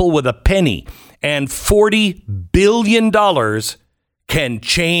these people with a penny, and $40 billion can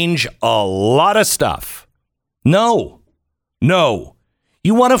change a lot of stuff. No.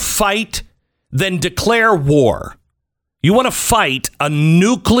 You want to fight? Then declare war. You want to fight a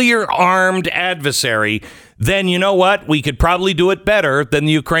nuclear-armed adversary, then you know what? We could probably do it better than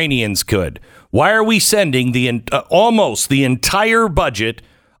the Ukrainians could. Why are we sending almost the entire budget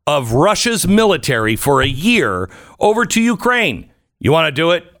of Russia's military for a year over to Ukraine? You want to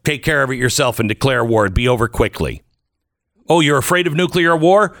do it? Take care of it yourself and declare war. It'd be over quickly. Oh, you're afraid of nuclear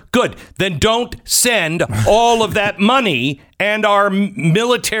war? Good. Then don't send all of that money and our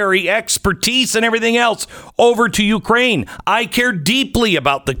military expertise and everything else over to Ukraine. I care deeply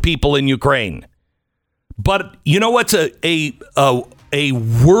about the people in Ukraine. But you know what's a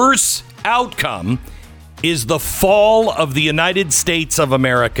worse outcome is the fall of the United States of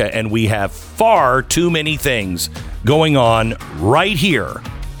America, and we have far too many things going on right here.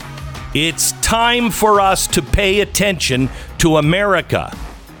 It's time for us to pay attention to America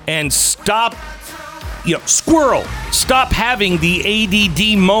and stop, stop having the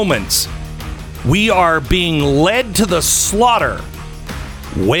ADD moments. We are being led to the slaughter.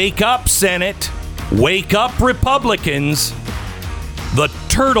 Wake up, Senate. Wake up, Republicans. The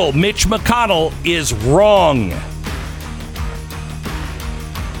turtle, Mitch McConnell, is wrong.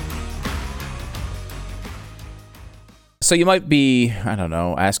 So you might be,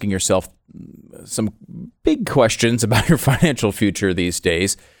 asking yourself some big questions about your financial future these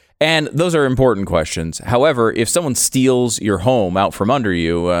days. And those are important questions. However, if someone steals your home out from under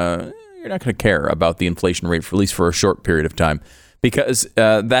you, you're not going to care about the inflation rate, for at least for a short period of time, because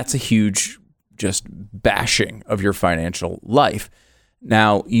that's a huge just bashing of your financial life.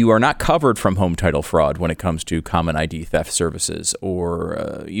 Now, you are not covered from home title fraud when it comes to common ID theft services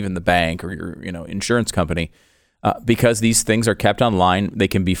or even the bank or your insurance company. Because these things are kept online, they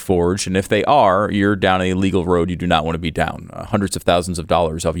can be forged, and if they are, you're down a legal road you do not want to be down. Hundreds of thousands of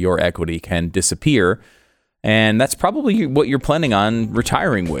dollars of your equity can disappear, and that's probably what you're planning on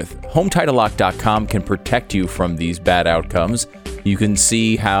retiring with. HomeTitleLock.com can protect you from these bad outcomes. You can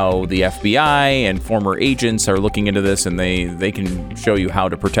see how the FBI and former agents are looking into this, and they can show you how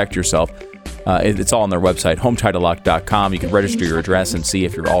to protect yourself. It's all on their website, HomeTitleLock.com. You can register your address and see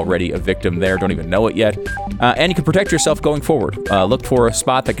if you're already a victim there. Don't even know it yet. And you can protect yourself going forward. Look for a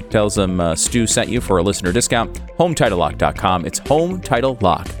spot that tells them Stu sent you for a listener discount. HomeTitleLock.com. It's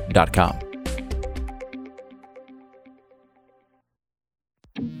HomeTitleLock.com.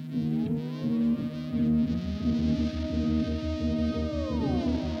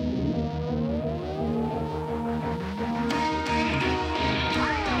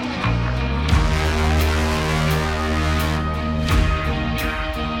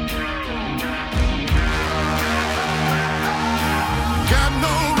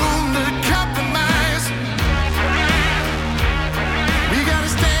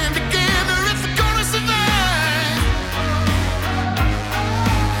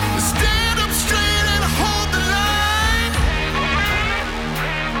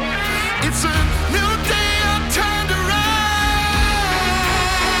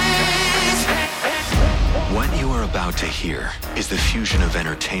 To hear is the fusion of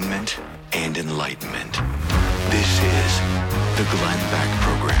entertainment and enlightenment. This is the Glenn Beck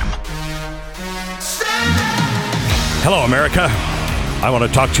Program. Hello, America. I want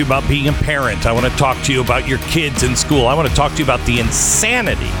to talk to you about being a parent. I want to talk to you about your kids in school. I want to talk to you about the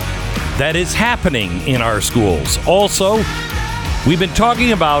insanity that is happening in our schools. Also, we've been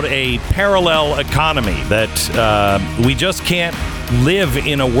talking about a parallel economy that we just can't live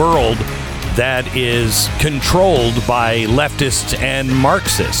in a world that is controlled by leftists and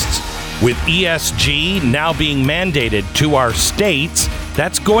Marxists. With ESG now being mandated to our states,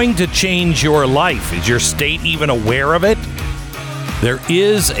 that's going to change your life. Is your state even aware of it? There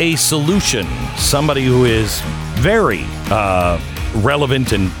is a solution. Somebody who is very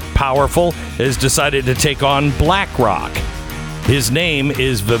relevant and powerful has decided to take on BlackRock. His name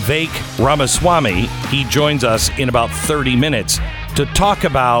is Vivek Ramaswamy. He joins us in about 30 minutes to talk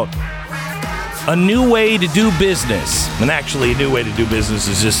about a new way to do business. And actually, a new way to do business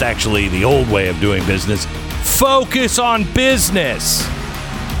is just actually the old way of doing business. Focus on business.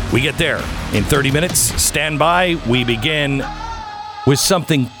 We get there in 30 minutes. Stand by. We begin with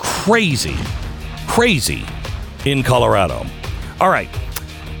something crazy in Colorado. All right.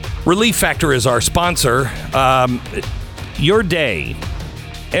 Relief Factor is our sponsor. Your day,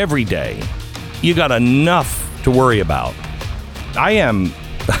 every day, you got enough to worry about.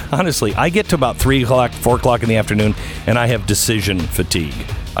 Honestly, I get to about 3 o'clock, 4 o'clock in the afternoon, and I have decision fatigue.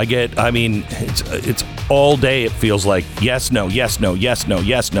 It's all day. It feels like yes, no, yes, no, yes, no,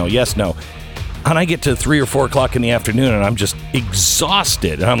 yes, no, yes, no. And I get to 3 or 4 o'clock in the afternoon, and I'm just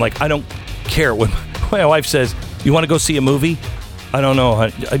exhausted. And I'm like, I don't care. When my wife says, you want to go see a movie? I don't know. I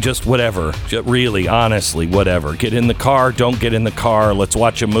just, whatever. Really, honestly, whatever. Get in the car. Don't get in the car. Let's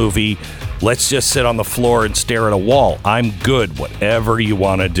watch a movie. Let's just sit on the floor and stare at a wall. I'm good. Whatever you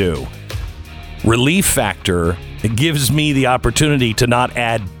want to do. Relief Factor gives me the opportunity to not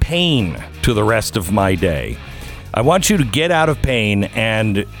add pain to the rest of my day. I want you to get out of pain,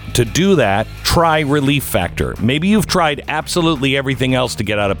 and to do that, try Relief Factor. Maybe you've tried absolutely everything else to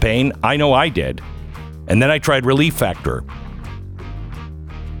get out of pain. I know I did. And then I tried Relief Factor.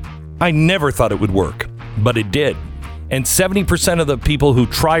 I never thought it would work, but it did. And 70% of the people who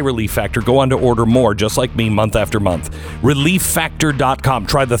try Relief Factor go on to order more, just like me, month after month. ReliefFactor.com.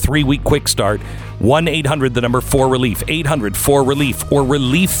 Try the 3-week quick start. 1-800-4RELIEF. 800-4RELIEF. Or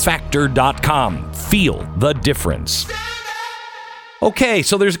ReliefFactor.com. Feel the difference. Okay,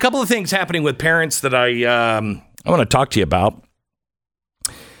 so there's a couple of things happening with parents that I want to talk to you about.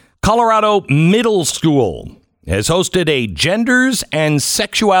 Colorado Middle School has hosted a Genders and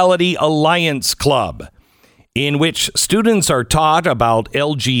Sexuality Alliance Club, in which students are taught about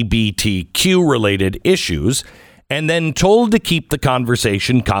LGBTQ-related issues and then told to keep the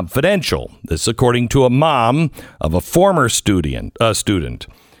conversation confidential. This according to a mom of a former student.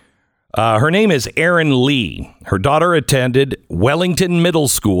 Her name is Erin Lee. Her daughter attended Wellington Middle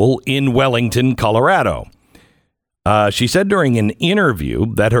School in Wellington, Colorado. She said during an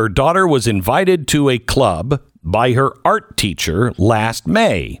interview that her daughter was invited to a club by her art teacher last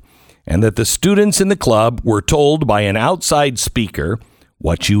May, and that the students in the club were told by an outside speaker,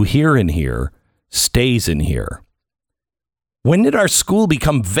 what you hear in here stays in here. When did our school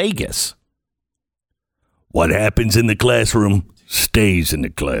become Vegas? What happens in the classroom stays in the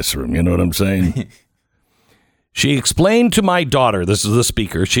classroom. You know what I'm saying? She explained to my daughter, this is the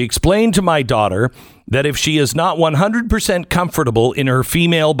speaker, she explained to my daughter that if she is not 100% comfortable in her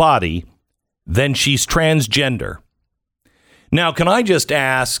female body, then she's transgender. Now, can I just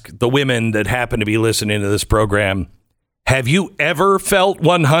ask the women that happen to be listening to this program, have you ever felt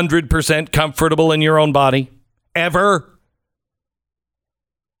 100% comfortable in your own body? Ever?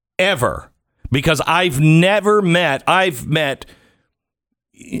 Ever. Because I've met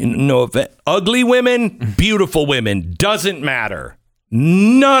ugly women, beautiful women, doesn't matter.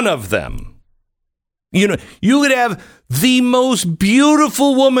 None of them. You know, you could have the most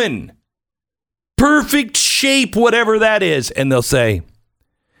beautiful woman, perfect shape, whatever that is, and they'll say,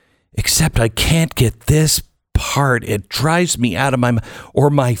 except I can't get this part. It drives me out of my mind,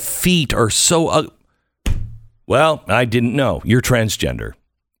 or my feet are so well, I didn't know. You're transgender.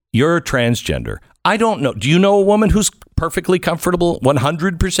 You're transgender. I don't know. Do you know a woman who's perfectly comfortable,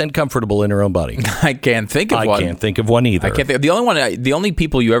 100% comfortable in her own body? I can't think of one. I can't think of one either. I can't think. The only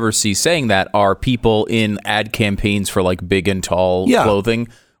people you ever see saying that are people in ad campaigns for like big and tall clothing,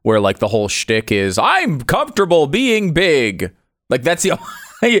 where like the whole shtick is I'm comfortable being big. Like that's the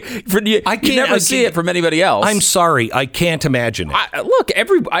you never see it from anybody else. I'm sorry, I can't imagine it.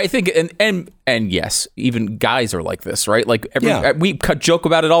 I think and yes, even guys are like this, right? Like we joke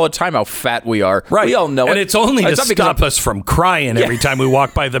about it all the time how fat we are. Right. We all know and it. it's only to stop us from crying every time we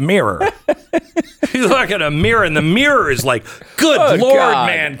walk by the mirror. You look at a mirror and the mirror is like, good Lord, God.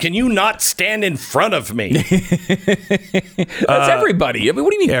 Man, can you not stand in front of me? That's everybody. I mean,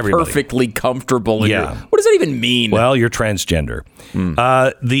 what do you mean everybody? Perfectly comfortable? What does that even mean? Well, you're transgender.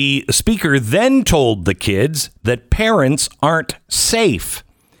 The speaker then told the kids that parents aren't safe,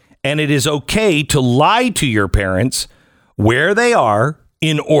 and it is okay to lie to your parents where they are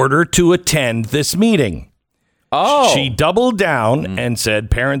in order to attend this meeting. Oh. She doubled down and said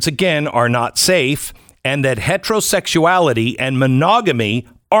parents, again, are not safe, and that heterosexuality and monogamy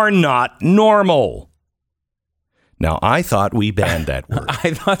are not normal. Now, I thought we banned that word.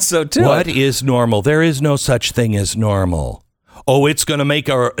 I thought so, too. What is normal? There is no such thing as normal. Oh, it's going to make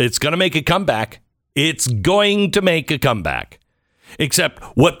a comeback. It's going to make a comeback. Except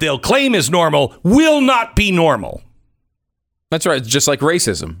what they'll claim is normal will not be normal. That's right. It's just like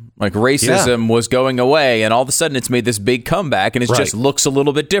racism. Like racism was going away, and all of a sudden it's made this big comeback, and it just looks a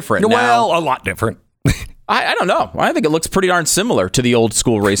little bit different. Well, now. A lot different. I don't know. I think it looks pretty darn similar to the old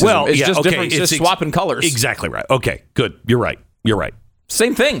school racism. Well, it's just different. It's just swapping colors. Exactly right. Okay, good. You're right.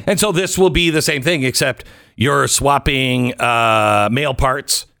 Same thing. And so this will be the same thing, except you're swapping male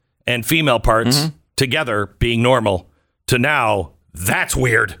parts and female parts together being normal to now, that's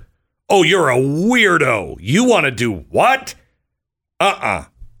weird. Oh, you're a weirdo. You want to do what?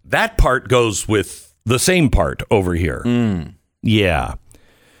 That part goes with the same part over here. Yeah.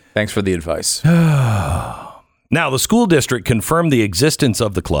 Thanks for the advice. Now, the school district confirmed the existence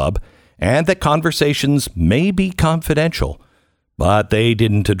of the club and that conversations may be confidential, but they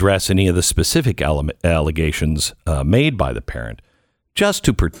didn't address any of the specific allegations made by the parent, just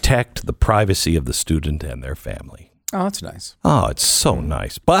to protect the privacy of the student and their family. Oh, that's nice. Oh, it's so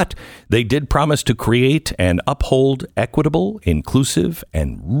nice. But they did promise to create and uphold equitable, inclusive,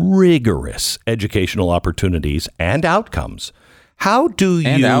 and rigorous educational opportunities and outcomes. How do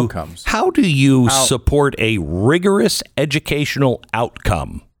you support a rigorous educational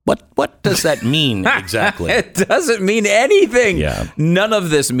outcome? What does that mean exactly? It doesn't mean anything. Yeah. None of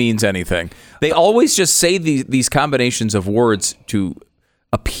this means anything. They always just say these combinations of words to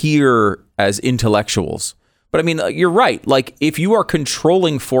appear as intellectuals. But I mean, you're right. Like, if you are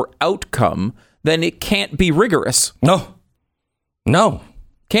controlling for outcome, then it can't be rigorous. No.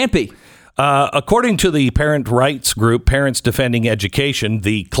 Can't be. According to the parent rights group, Parents Defending Education,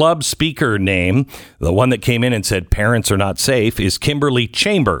 the club speaker name, the one that came in and said parents are not safe, is Kimberly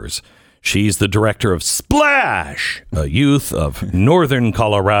Chambers. She's the director of Splash, a youth of Northern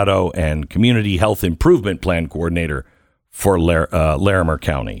Colorado and Community Health Improvement Plan coordinator for Larimer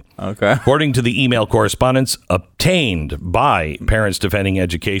County. Okay. According to the email correspondence obtained by Parents Defending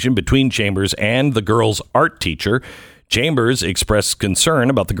Education between Chambers and the girl's art teacher, Chambers expressed concern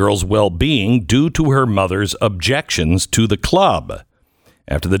about the girl's well-being due to her mother's objections to the club.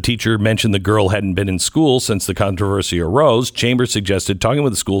 After the teacher mentioned the girl hadn't been in school since the controversy arose, Chambers suggested talking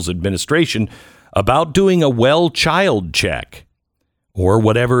with the school's administration about doing a well child check or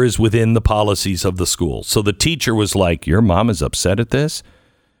whatever is within the policies of the school. So the teacher was like, your mom is upset at this?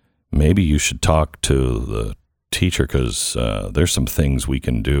 Maybe you should talk to the teacher because there's some things we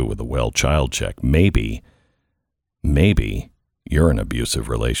can do with a well child check. Maybe you're in an abusive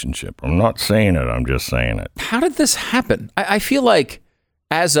relationship. I'm not saying it. I'm just saying it. How did this happen? I feel like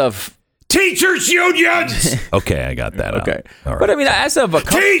as of... Teachers unions! Okay, I got that. Okay. All right. But I mean, as of a...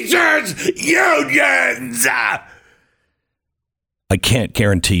 Teachers unions! I can't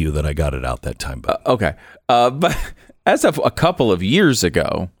guarantee you that I got it out that time. But okay. But as of a couple of years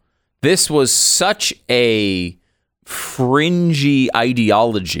ago, this was such a fringy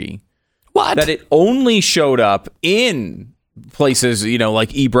ideology that it only showed up in places, like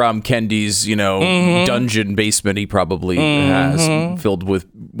Ibram Kendi's, dungeon basement he probably has, filled with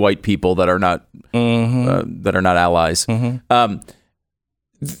white people that are not allies. But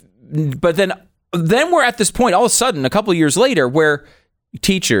then we're at this point, all of a sudden, a couple of years later, where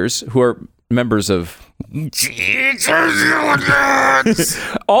teachers who are members of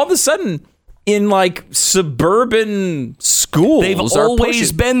all of a sudden in like suburban schools, they've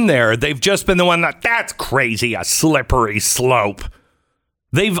always been there. They've just been the one that's crazy, a slippery slope.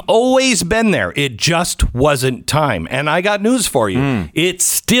 They've always been there. It just wasn't time. And I got news for you. It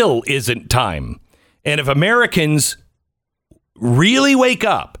still isn't time. And if Americans really wake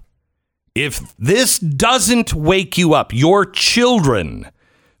up, if this doesn't wake you up, your children,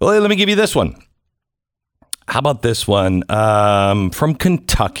 well, let me give you this one. How about this one from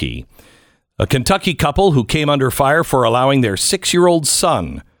Kentucky? A Kentucky couple who came under fire for allowing their 6-year-old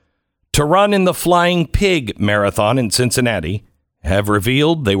son to run in the Flying Pig Marathon in Cincinnati have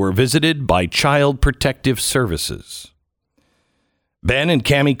revealed they were visited by Child Protective Services. Ben and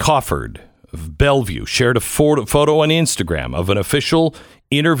Cammie Crawford of Bellevue shared a photo on Instagram of an official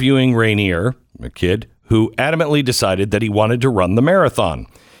interviewing Rainier, a kid, who adamantly decided that he wanted to run the marathon.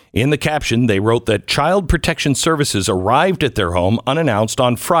 In the caption, they wrote that Child Protection Services arrived at their home unannounced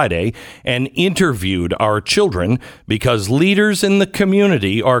on Friday and interviewed our children because leaders in the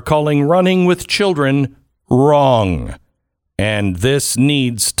community are calling running with children wrong. And this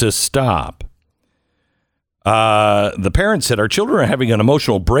needs to stop. The parents said, our children are having an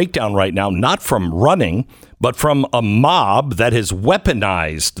emotional breakdown right now, not from running, but from a mob that has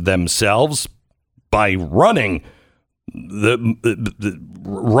weaponized themselves by running.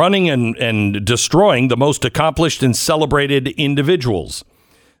 Running and destroying the most accomplished and celebrated individuals.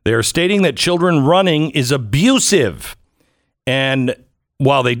 They are stating that children running is abusive. And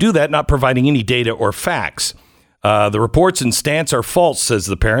while they do that, not providing any data or facts. The reports and stance are false, says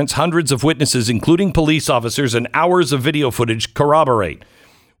the parents. Hundreds of witnesses, including police officers, and hours of video footage corroborate.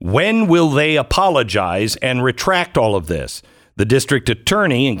 When will they apologize and retract all of this? The district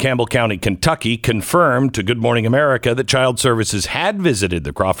attorney in Campbell County, Kentucky, confirmed to Good Morning America that Child Services had visited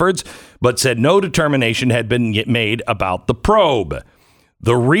the Crawfords, but said no determination had been made about the probe.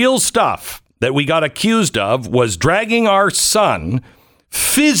 The real stuff that we got accused of was dragging our son,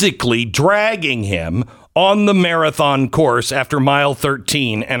 physically dragging him on the marathon course after mile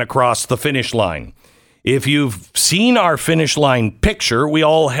 13 and across the finish line. If you've seen our finish line picture, we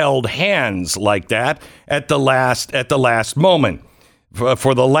all held hands like that at the last moment.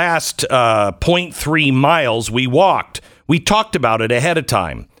 For the last 0.3 miles we walked. We talked about it ahead of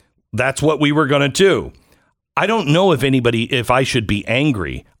time. That's what we were going to do. I don't know if I should be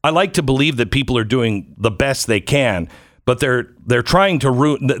angry. I like to believe that people are doing the best they can, but they're trying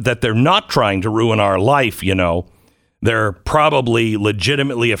to they're not trying to ruin our life, you know. They're probably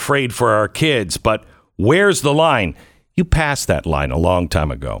legitimately afraid for our kids, but where's the line? You passed that line a long time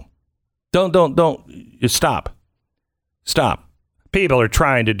ago. Don't stop. People are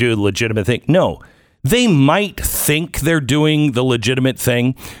trying to do the legitimate thing. No. They might think they're doing the legitimate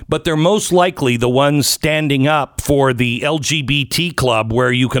thing, but they're most likely the ones standing up for the LGBT club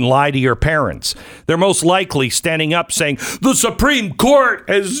where you can lie to your parents. They're most likely standing up saying, the Supreme Court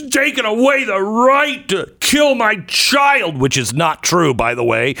has taken away the right to kill my child, which is not true, by the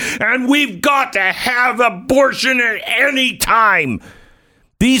way, and we've got to have abortion at any time.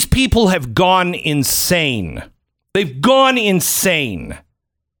 These people have gone insane. They've gone insane.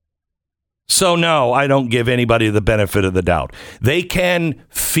 So no, I don't give anybody the benefit of the doubt. They can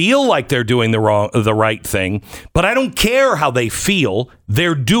feel like they're doing the right thing, but I don't care how they feel.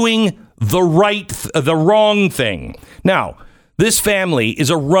 They're doing the wrong thing. Now, this family is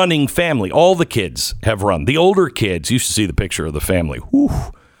a running family. All the kids have run. The older kids, you should see the picture of the family.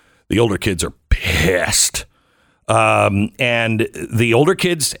 Whew, the older kids are pissed. And the older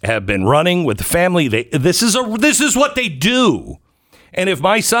kids have been running with the family. This is what they do. And if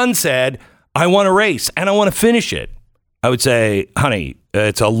my son said, I want to race and I want to finish it, I would say, honey,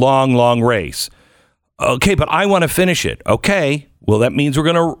 it's a long, long race. Okay, but I want to finish it. Okay, well, that means we're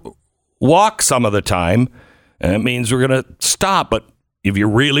going to walk some of the time. And it means we're going to stop. But if you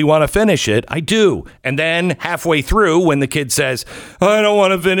really want to finish it, I do. And then halfway through, when the kid says, I don't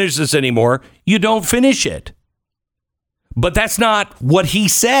want to finish this anymore, you don't finish it. But that's not what he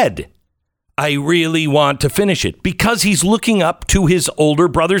said. I really want to finish it, because he's looking up to his older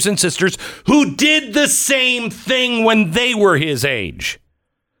brothers and sisters who did the same thing when they were his age.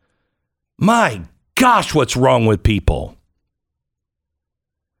 My gosh, what's wrong with people?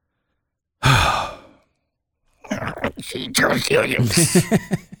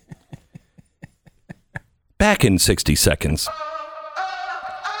 Back in 60 seconds.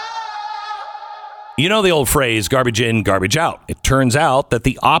 You know the old phrase, garbage in, garbage out. It turns out that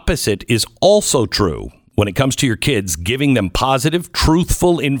the opposite is also true when it comes to your kids. Giving them positive,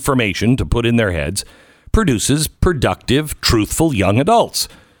 truthful information to put in their heads produces productive, truthful young adults.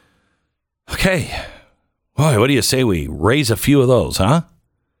 Okay. Boy, what do you say we raise a few of those, huh?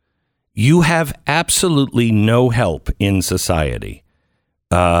 You have absolutely no help in society.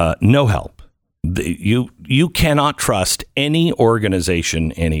 No help. You cannot trust any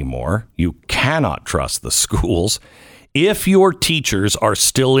organization anymore. You cannot trust the schools. If your teachers are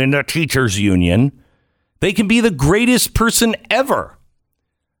still in the teachers union, they can be the greatest person ever.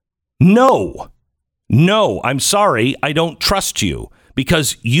 No, I'm sorry. I don't trust you,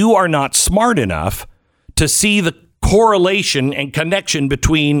 because you are not smart enough to see the correlation and connection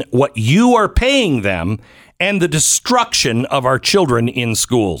between what you are paying them and the destruction of our children in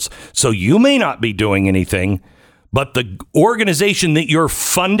schools. So you may not be doing anything, but the organization that you're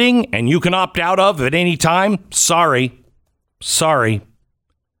funding and you can opt out of at any time, sorry.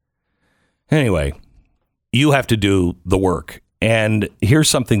 Anyway, you have to do the work. And here's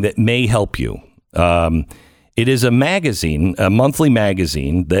something that may help you. It is a magazine, a monthly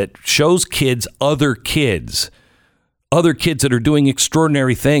magazine that shows other kids that are doing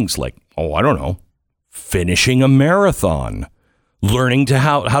extraordinary things like, I don't know, finishing a marathon, learning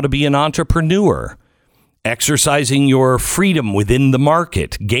how to be an entrepreneur, exercising your freedom within the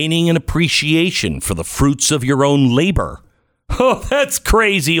market, gaining an appreciation for the fruits of your own labor. Oh, that's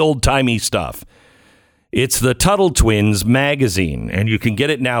crazy old-timey stuff. It's the Tuttle Twins magazine, and you can get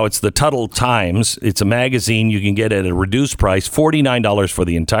it now. It's the Tuttle Times. It's a magazine you can get at a reduced price, $49 for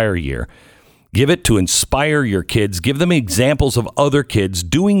the entire year. Give it to inspire your kids. Give them examples of other kids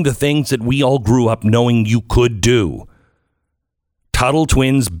doing the things that we all grew up knowing you could do.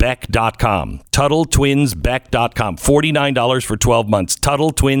 TuttleTwinsBeck.com. TuttleTwinsBeck.com. $49 for 12 months.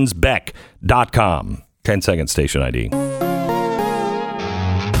 TuttleTwinsBeck.com. 10-second station ID.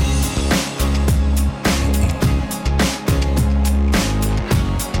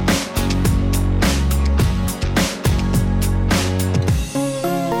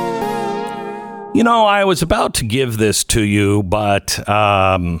 I was about to give this to you, but,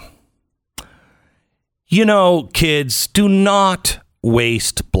 kids, do not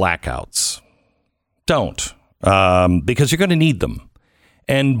waste blackouts. Don't, because you're going to need them.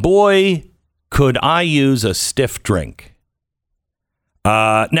 And boy, could I use a stiff drink.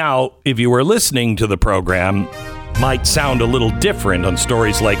 Now, if you were listening to the program, might sound a little different on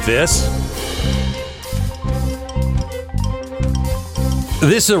stories like this.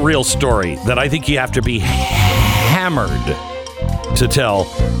 This is a real story that I think you have to be hammered to tell.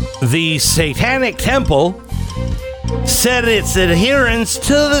 The Satanic Temple said its adherents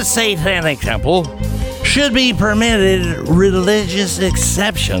to the Satanic Temple should be permitted religious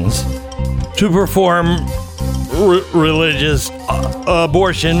exceptions to perform religious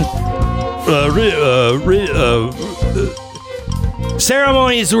abortion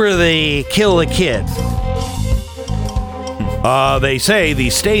ceremonies where they kill a kid. They say the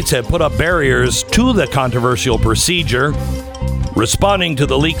states have put up barriers to the controversial procedure, responding to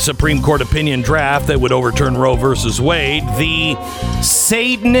the leaked Supreme Court opinion draft that would overturn Roe versus Wade. The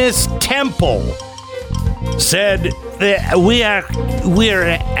Satanist Temple said that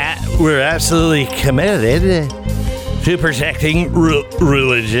we're absolutely committed to protecting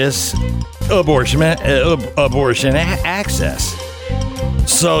religious abortion access.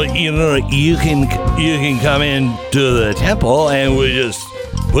 So you can come into the temple and we just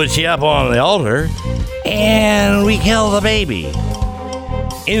put you up on the altar and we kill the baby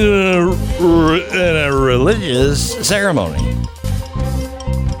in a religious ceremony.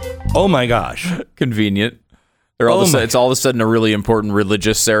 Oh my gosh! Convenient. It's all of a sudden a really important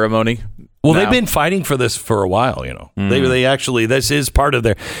religious ceremony. Well, they've been fighting for this for a while, They actually, this is part of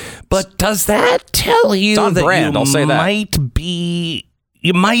their. But does that tell you that brand, I'll say that.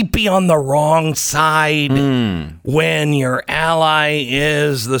 You might be on the wrong side when your ally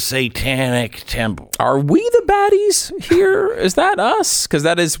is the Satanic Temple? Are we the baddies here? Is that us? Because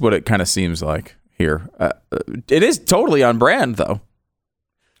that is what it kind of seems like here. It is totally on brand, though.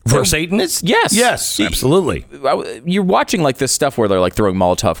 For Satanists? Yes, absolutely. You're watching like this stuff where they're like throwing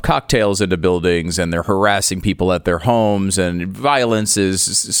Molotov cocktails into buildings and they're harassing people at their homes and violence is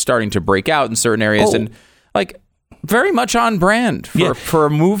starting to break out in certain areas and like very much on brand for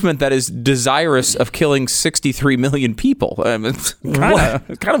a movement that is desirous of killing 63 million people. It's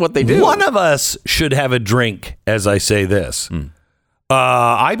kind of what they do. One of us should have a drink as I say this.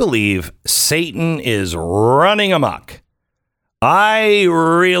 I believe Satan is running amok. I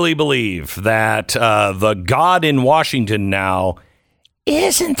really believe that the God in Washington now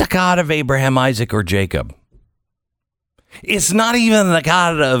isn't the God of Abraham, Isaac, or Jacob. It's not even the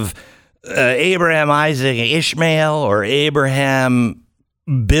God of Abraham, Isaac, Ishmael, or Abraham,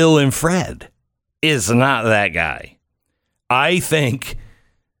 Bill, and Fred. It's not that guy. I think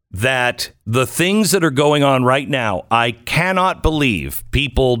that the things that are going on right now, I cannot believe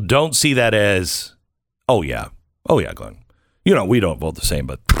people don't see that as, oh yeah, Glenn. We don't vote the same,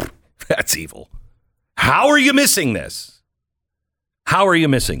 but that's evil. How are you missing this?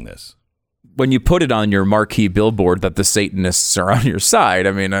 When you put it on your marquee billboard that the Satanists are on your side,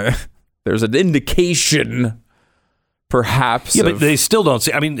 I mean, there's an indication, perhaps. Yeah, but they still don't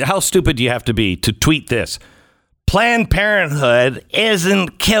see. I mean, how stupid do you have to be to tweet this? Planned Parenthood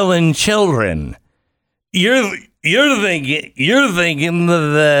isn't killing children. You're thinking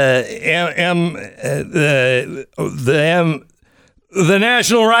the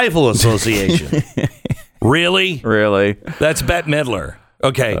National Rifle Association. Really? That's Bette Midler.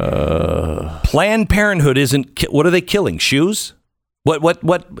 Okay. Planned Parenthood isn't. What are they killing? Shoes? What?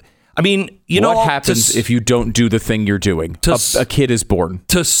 I mean, what happens if you don't do the thing you're doing? A kid is born.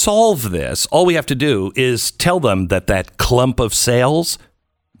 To solve this, all we have to do is tell them that clump of sails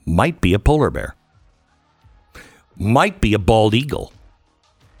might be a polar bear. Might be a bald eagle.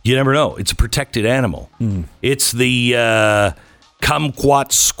 You never know. It's a protected animal. It's the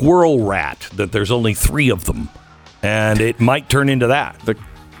kumquat squirrel rat that there's only 3 of them. And it might turn into that. The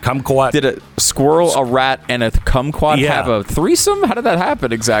kumquat. Did a squirrel, a rat, and a kumquat have a threesome? How did that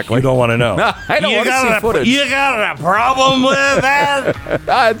happen exactly? You don't want to know. I don't want to see footage. You got a problem with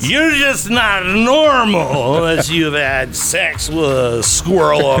that? You're just not normal unless you've had sex with a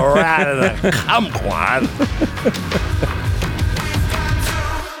squirrel, a rat, and a kumquat.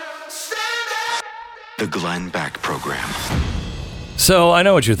 The Glenn Beck Program. So I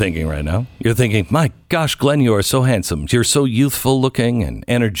know what you're thinking right now. You're thinking, my gosh, Glenn, you are so handsome. You're so youthful looking and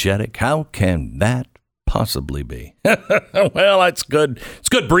energetic. How can that possibly be? Well, that's good. It's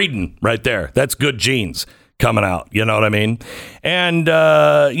good breeding right there. That's good genes coming out. You know what I mean? And,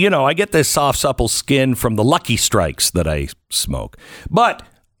 I get this soft, supple skin from the Lucky Strikes that I smoke. But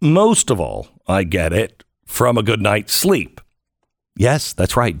most of all, I get it, from a good night's sleep. Yes,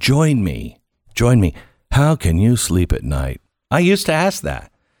 that's right. Join me. How can you sleep at night? I used to ask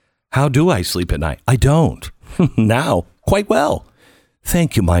that. How do I sleep at night? I don't. Now, quite well.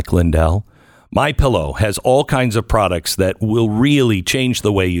 Thank you, Mike Lindell. MyPillow has all kinds of products that will really change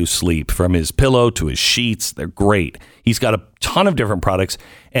the way you sleep, from his pillow to his sheets. They're great. He's got a ton of different products.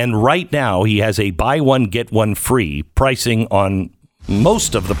 And right now, he has a buy one, get one free pricing on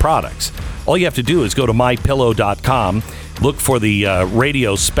most of the products. All you have to do is go to mypillow.com, look for the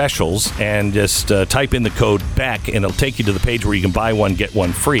radio specials, and just type in the code BECK, and it'll take you to the page where you can buy one, get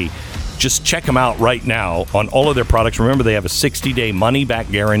one free. Just check them out right now on all of their products. Remember, they have a 60-day money-back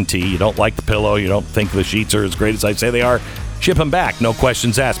guarantee. You don't like the pillow, you don't think the sheets are as great as I say they are, ship them back. No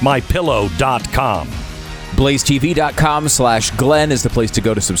questions asked. MyPillow.com. BlazeTV.com/Glenn is the place to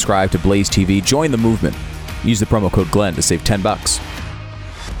go to subscribe to Blaze TV. Join the movement. Use the promo code Glenn to save $10.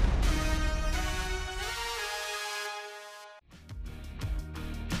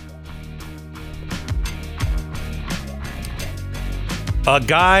 A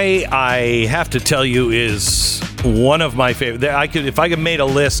guy I have to tell you is one of my favorite. If I could make a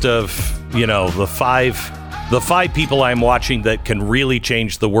list of, the five people I'm watching that can really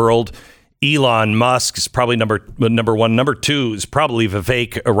change the world. Elon Musk is probably number one. Number two is probably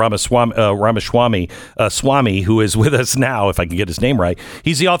Vivek Ramaswamy, who is with us now, if I can get his name right.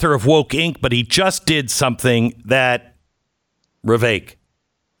 He's the author of Woke Inc., but he just did something that, Vivek,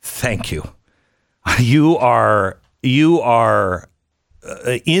 thank you. You are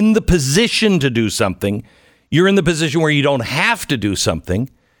in the position to do something. You're in the position where you don't have to do something,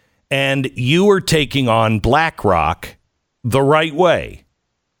 and you are taking on BlackRock the right way.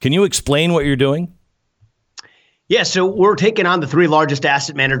 Can you explain what you're doing? Yeah, so we're taking on the three largest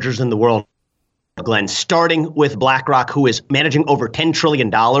asset managers in the world, Glenn, starting with BlackRock, who is managing over $10 trillion.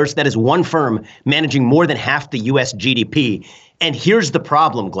 That is one firm managing more than half the U.S. GDP. And here's the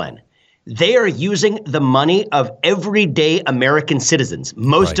problem, Glenn. They are using the money of everyday American citizens,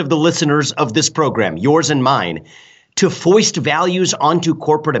 most of the listeners of this program, yours and mine, to foist values onto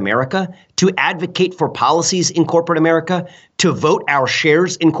corporate America, to advocate for policies in corporate America, to vote our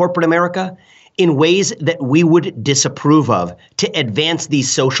shares in corporate America in ways that we would disapprove of, to advance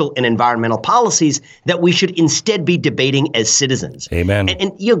these social and environmental policies that we should instead be debating as citizens. Amen.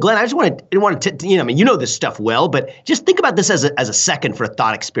 And Glenn, I just want to, you know this stuff well, but just think about this as a second for a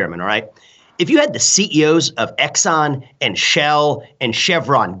thought experiment, all right? If you had the CEOs of Exxon and Shell and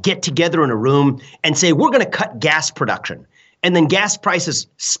Chevron get together in a room and say, we're going to cut gas production, and then gas prices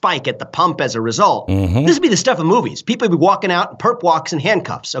spike at the pump as a result, this would be the stuff of movies. People would be walking out in perp walks and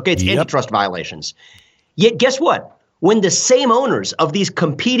handcuffs. Okay, it's antitrust violations. Yet guess what? When the same owners of these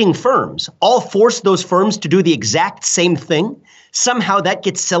competing firms all force those firms to do the exact same thing, somehow that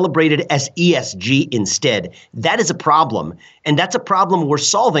gets celebrated as ESG instead. That is a problem. And that's a problem we're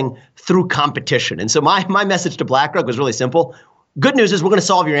solving through competition. And so my message to BlackRock was really simple. Good news is we're going to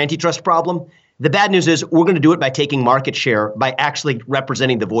solve your antitrust problem. The bad news is we're going to do it by taking market share, by actually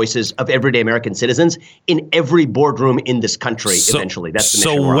representing the voices of everyday American citizens in every boardroom in this country eventually. That's the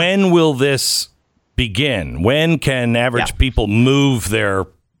mission. So when will this begin? When can average people move their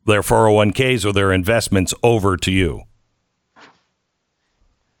 401ks or their investments over to you?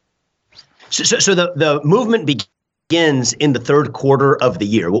 So the movement begins in the third quarter of the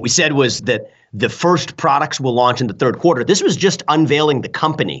year. What we said was that the first products will launch in the third quarter. This was just unveiling the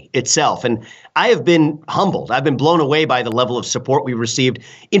company itself. And I have been humbled. I've been blown away by the level of support we've received.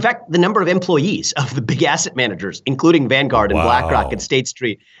 In fact, the number of employees of the big asset managers, including Vanguard and BlackRock and State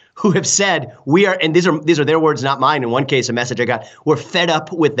Street, who have said we are, and these are their words, not mine. In one case, a message I got, we're fed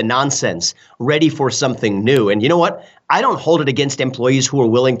up with the nonsense, ready for something new. And you know what? I don't hold it against employees who are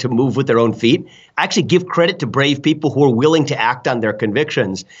willing to move with their own feet. I actually give credit to brave people who are willing to act on their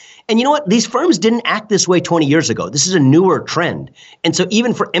convictions. And you know what? These firms didn't act this way 20 years ago. This is a newer trend. And so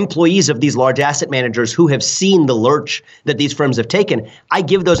even for employees of these large asset managers who have seen the lurch that these firms have taken, I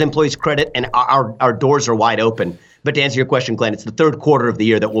give those employees credit, and our doors are wide open. But to answer your question, Glenn, it's the third quarter of the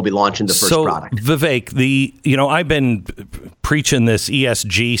year that we'll be launching the first product. Vivek, I've been preaching this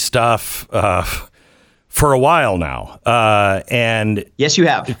ESG stuff for a while now, and yes, you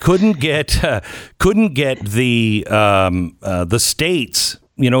have. Couldn't get the states.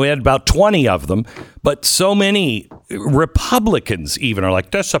 We had about 20 of them, but so many Republicans even are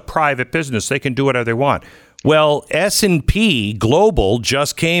like, that's a private business. They can do whatever they want. Well, S&P Global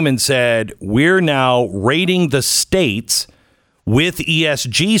just came and said, we're now rating the states with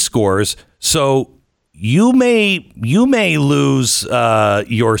ESG scores. So you may lose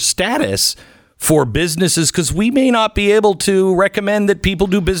your status for businesses because we may not be able to recommend that people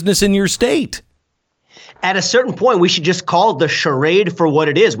do business in your state. At a certain point, we should just call the charade for what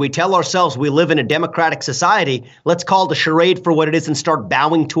it is. We tell ourselves we live in a democratic society. Let's call the charade for what it is and start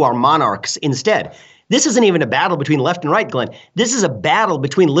bowing to our monarchs instead. This isn't even a battle between left and right, Glenn. This is a battle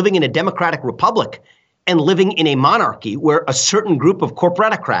between living in a democratic republic and living in a monarchy where a certain group of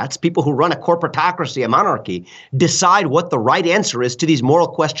corporatocrats, people who run a corporatocracy, a monarchy, decide what the right answer is to these moral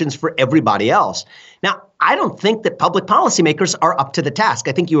questions for everybody else. Now, I don't think that public policymakers are up to the task.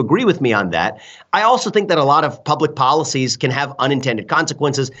 I think you agree with me on that. I also think that a lot of public policies can have unintended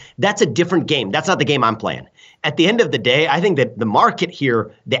consequences. That's a different game. That's not the game I'm playing. At the end of the day, I think that the market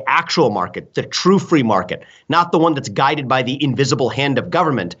here, the actual market, the true free market, not the one that's guided by the invisible hand of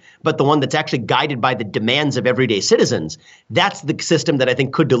government, but the one that's actually guided by the demands of everyday citizens, that's the system that I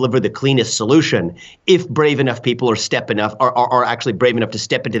think could deliver the cleanest solution if brave enough people are actually brave enough to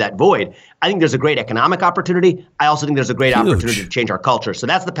step into that void. I think there's a great economic opportunity. I also think there's a great opportunity to change our culture. So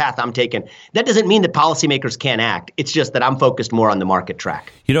that's the path I'm taking. That doesn't mean that policymakers can't act. It's just that I'm focused more on the market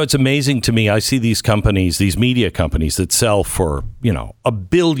track. You know, it's amazing to me. I see these companies, these media companies that sell for, $1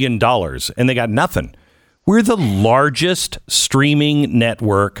 billion and they got nothing. We're the largest streaming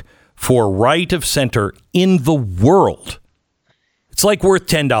network for right of center in the world. It's like worth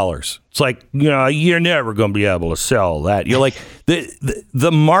 $10. It's like, you're never going to be able to sell that. You're like,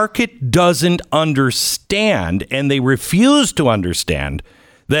 the market doesn't understand, and they refuse to understand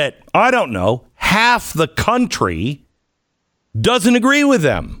that, I don't know, half the country doesn't agree with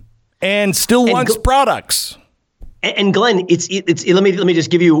them and still wants products. And Glenn, it's let me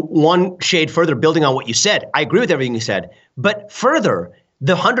just give you one shade further, building on what you said. I agree with everything you said, but further,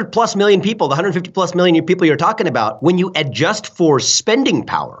 the 100+ million people, the 150+ million people you're talking about, when you adjust for spending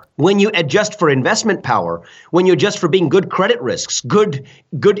power, when you adjust for investment power, when you adjust for being good credit risks, good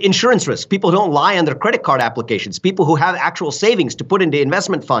insurance risks, people who don't lie on their credit card applications, people who have actual savings to put into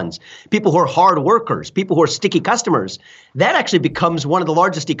investment funds, people who are hard workers, people who are sticky customers, that actually becomes one of the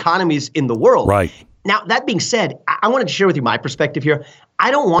largest economies in the world. Right. Now, that being said, I wanted to share with you my perspective here.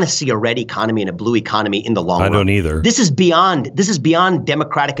 I don't want to see a red economy and a blue economy in the long run. I don't either. This is beyond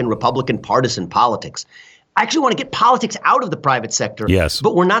Democratic and Republican partisan politics. I actually want to get politics out of the private sector. Yes.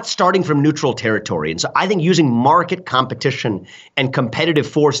 But we're not starting from neutral territory. And so I think using market competition and competitive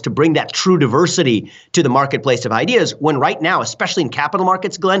force to bring that true diversity to the marketplace of ideas, when right now, especially in capital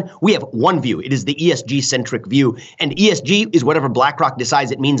markets, Glenn, we have one view. It is the ESG-centric view. And ESG is whatever BlackRock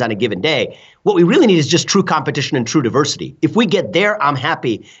decides it means on a given day. What we really need is just true competition and true diversity. If we get there, I'm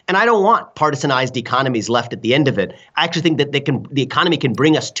happy. And I don't want partisanized economies left at the end of it. I actually think that the economy can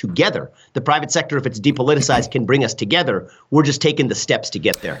bring us together. The private sector, if it's depoliticized, can bring us together. We're just taking the steps to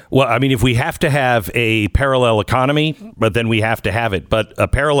get there. Well, I mean, if we have to have a parallel economy, but then we have to have it. But a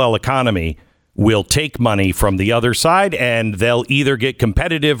parallel economy will take money from the other side, and they'll either get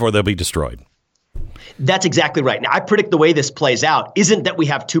competitive or they'll be destroyed. That's exactly right. Now, I predict the way this plays out isn't that we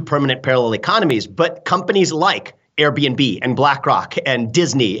have two permanent parallel economies, but companies like Airbnb and BlackRock and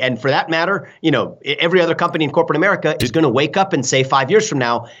Disney, and for that matter, every other company in corporate America is going to wake up and say 5 years from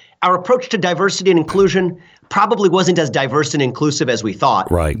now, our approach to diversity and inclusion probably wasn't as diverse and inclusive as we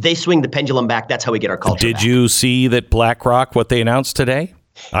thought. Right. They swing the pendulum back. That's how we get our culture back. Did you see that BlackRock, what they announced today?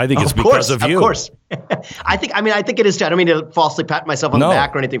 I think it's because of you. Of course. I think it is. I don't mean to falsely pat myself on the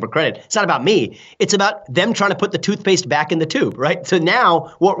back or anything for credit. It's not about me. It's about them trying to put the toothpaste back in the tube, right? So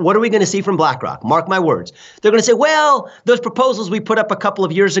now what are we going to see from BlackRock? Mark my words. They're going to say, well, those proposals we put up a couple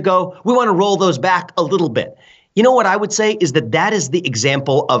of years ago, we want to roll those back a little bit. You know what I would say is that is the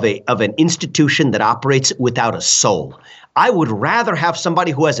example of an institution that operates without a soul. I would rather have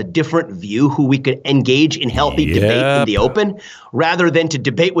somebody who has a different view, who we could engage in healthy debate in the open, rather than to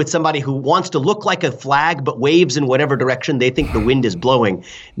debate with somebody who wants to look like a flag but waves in whatever direction they think the wind is blowing.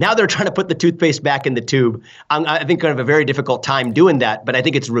 Now they're trying to put the toothpaste back in the tube. I think going to have a very difficult time doing that, but I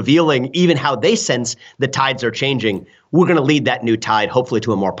think it's revealing even how they sense the tides are changing. We're going to lead that new tide, hopefully,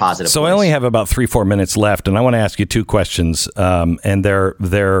 to a more positive place. I only have about 3-4 minutes left, and I want to ask you two questions, and they're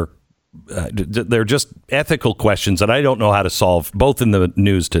just ethical questions that I don't know how to solve, both in the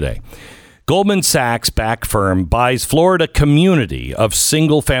news today. Goldman Sachs-backed firm buys Florida community of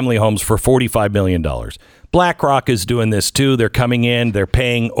single-family homes for $45 million. BlackRock is doing this too. They're coming in, they're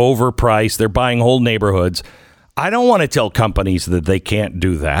paying overpriced, they're buying whole neighborhoods. I don't want to tell companies that they can't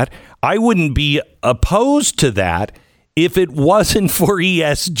do that. I wouldn't be opposed to that if it wasn't for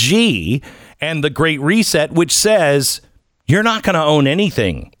ESG and the Great Reset, which says you're not going to own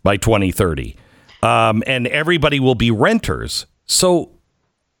anything by 2030, and everybody will be renters. So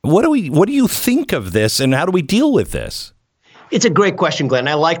what do you think of this, and how do we deal with this? It's a great question, Glenn.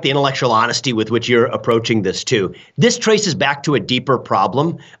 I like the intellectual honesty with which you're approaching this, too. This traces back to a deeper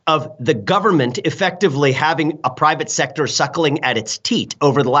problem of the government effectively having a private sector suckling at its teat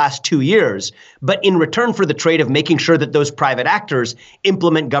over the last 2 years, but in return for the trade of making sure that those private actors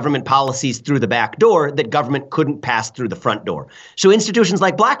implement government policies through the back door that government couldn't pass through the front door. So institutions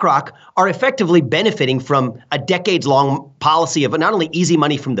like BlackRock are effectively benefiting from a decades-long policy of not only easy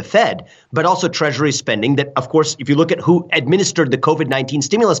money from the Fed, but also Treasury spending that, of course, if you look at who administered the COVID-19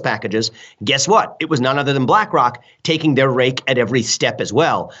 stimulus packages, guess what? It was none other than BlackRock taking their rake at every step as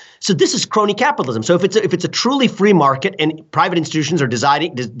well. So this is crony capitalism. So if it's a truly free market and private institutions are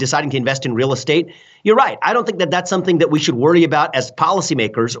deciding to invest in real estate, you're right. I don't think that that's something that we should worry about as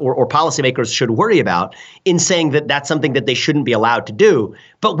policymakers or policymakers should worry about in saying that that's something that they shouldn't be allowed to do.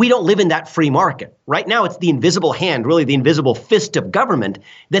 But we don't live in that free market. Right now, it's the invisible hand, really the invisible fist of government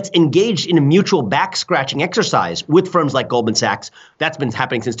that's engaged in a mutual back-scratching exercise with firms like Goldman Sachs. That's been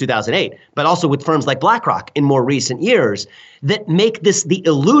happening since 2008, but also with firms like BlackRock in more recent years that make this the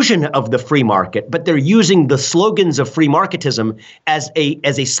illusion of the free market, but they're using the slogans of free marketism as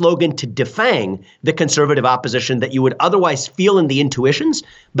a slogan to defang the conservative opposition that you would otherwise feel in the intuitions.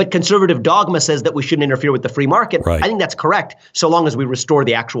 But conservative dogma says that we shouldn't interfere with the free market. Right. I think that's correct, so long as we restore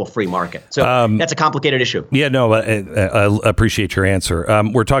the actual free market. So that's a complicated issue. Yeah, no, I appreciate your answer.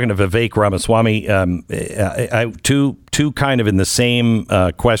 We're talking to Vivek Ramaswamy. Two kind of in the same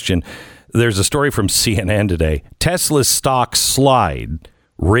question. There's a story from CNN today. Tesla's stock slide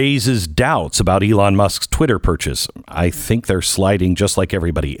raises doubts about Elon Musk's Twitter purchase. I think they're sliding just like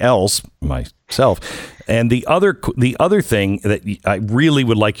everybody else, myself. And the other thing that I really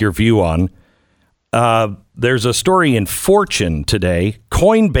would like your view on, there's a story in Fortune today.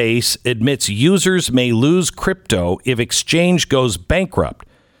 Coinbase admits users may lose crypto if exchange goes bankrupt.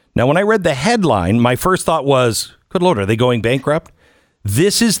 Now, when I read the headline, my first thought was, good Lord, are they going bankrupt?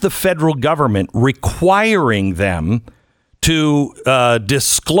 This is the federal government requiring them to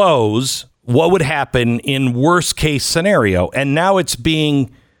disclose what would happen in worst case scenario. And now it's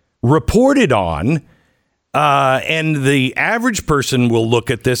being reported on. And the average person will look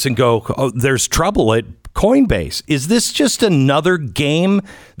at this and go, oh, there's trouble at Coinbase. Is this just another game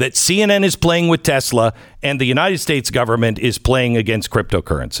that CNN is playing with Tesla and the United States government is playing against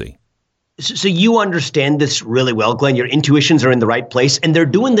cryptocurrency? So you understand this really well, Glenn. Your intuitions are in the right place, and they're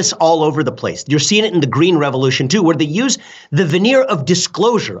doing this all over the place. You're seeing it in the green revolution, too, where they use the veneer of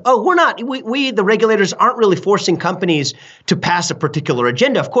disclosure. Oh, we, the regulators, aren't really forcing companies to pass a particular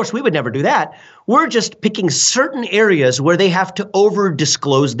agenda. Of course, we would never do that. We're just picking certain areas where they have to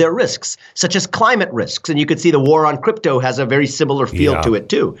over-disclose their risks, such as climate risks. And you could see the war on crypto has a very similar feel to it,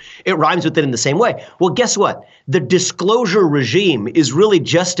 too. It rhymes with it in the same way. Well, guess what? The disclosure regime is really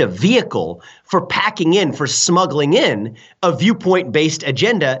just a vehicle for packing in, for smuggling in a viewpoint-based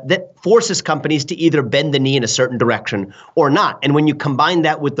agenda that forces companies to either bend the knee in a certain direction or not. And when you combine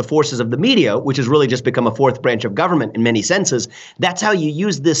that with the forces of the media, which has really just become a fourth branch of government in many senses, that's how you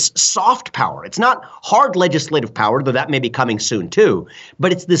use this soft power. It's not hard legislative power, though that may be coming soon too,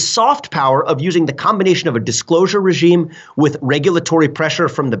 but it's this soft power of using the combination of a disclosure regime with regulatory pressure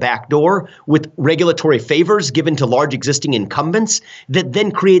from the back door, with regulatory favors given to large existing incumbents that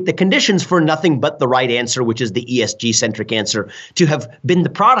then create the conditions for nothing but the right answer, which is the ESG-centric answer, to have been the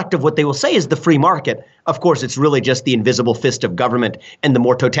product of what they will say is the free market. Of course, it's really just the invisible fist of government and the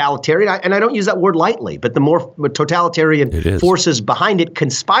more totalitarian, and I don't use that word lightly, but the more totalitarian forces behind it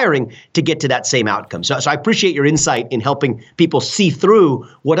conspiring to get to that same outcome. So I appreciate your insight in helping people see through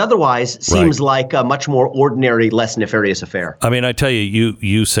what otherwise seems like a much more ordinary, less nefarious affair. I mean, I tell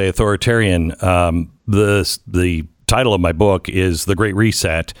you say authoritarian. The title of my book is The Great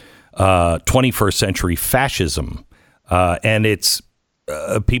Reset, 21st Century Fascism. And it's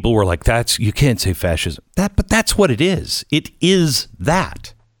people were like, you can't say fascism. But that's what it is. It is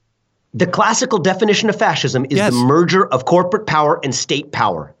that. The classical definition of fascism is the merger of corporate power and state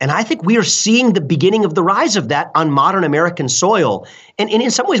power. And I think we are seeing the beginning of the rise of that on modern American soil. And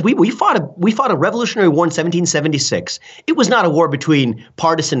in some ways, we fought a revolutionary war in 1776. It was not a war between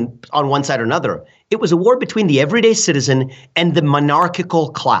partisan on one side or another. It was a war between the everyday citizen and the monarchical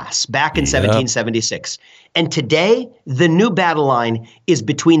class back in 1776. And today, the new battle line is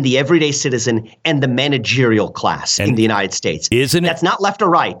between the everyday citizen and the managerial class in the United States. That's not left or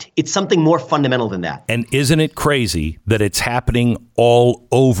right. It's something more fundamental than that. And isn't it crazy that it's happening all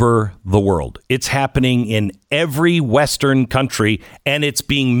over the world? It's happening in every Western country, and it's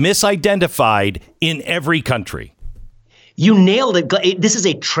being misidentified in every country. You nailed it. This is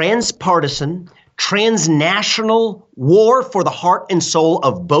a transpartisan, transnational war for the heart and soul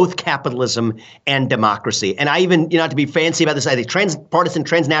of both capitalism and democracy. And I even, not to be fancy about this, I say transpartisan,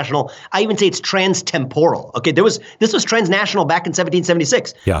 transnational. I even say it's transtemporal. Okay, this was transnational back in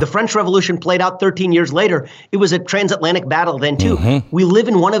 1776. Yeah. The French Revolution played out 13 years later. It was a transatlantic battle then too. Mm-hmm. We live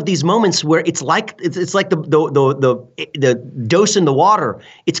in one of these moments where it's like the dose in the water.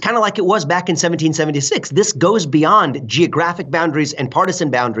 It's kind of like it was back in 1776. This goes beyond geographic boundaries and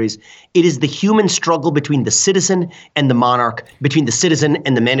partisan boundaries. It is the human struggle between the citizen and the monarch, between the citizen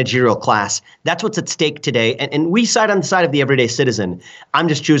and the managerial class. That's what's at stake today. And we side on the side of the everyday citizen. I'm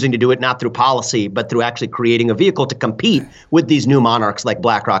just choosing to do it not through policy, but through actually creating a vehicle to compete with these new monarchs like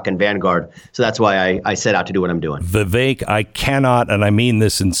BlackRock and Vanguard. So that's why I set out to do what I'm doing. Vivek, I cannot, and I mean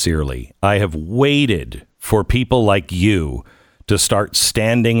this sincerely, I have waited for people like you to start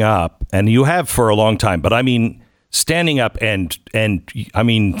standing up, and you have for a long time, but I mean standing up and I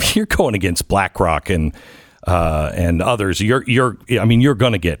mean you're going against BlackRock and others. You're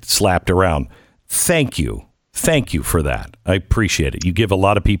going to get slapped around. Thank you for that. I appreciate it. You give a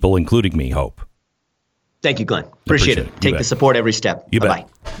lot of people, including me, hope. Thank you, Glenn. Appreciate it. Take the support every step. Bye-bye.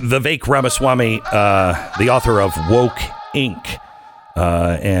 Vivek Ramaswamy, the author of Woke Inc.,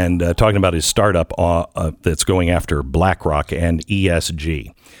 and talking about his startup that's going after BlackRock and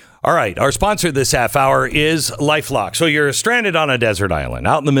ESG. All right, our sponsor this half hour is LifeLock. So you're stranded on a desert island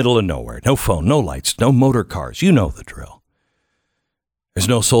out in the middle of nowhere. No phone, no lights, no motor cars. You know the drill. There's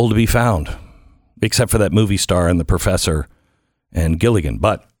no soul to be found, except for that movie star and the professor and Gilligan.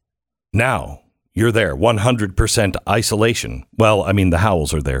 But now you're there, 100% isolation. Well, I mean, the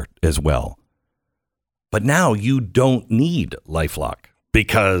Howells are there as well. But now you don't need LifeLock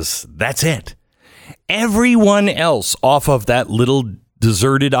because that's it. Everyone else off of that little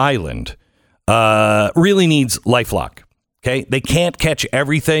deserted island really needs LifeLock. Okay, they can't catch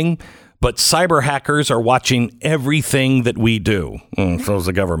everything, but cyber hackers are watching everything that we do. So is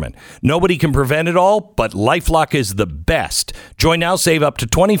the government. Nobody can prevent it all, but LifeLock is the best. Join now, save up to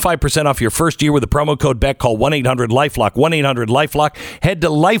 25% off your first year with the promo code BECK. Call 1-800-LifeLock, 1-800-LifeLock. Head to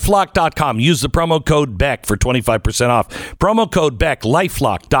lifelock.com. Use the promo code BECK for 25% off. Promo code BECK,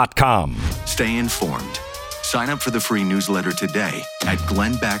 lifelock.com. Stay informed. Sign up for the free newsletter today at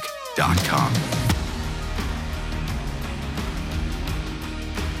glennbeck.com.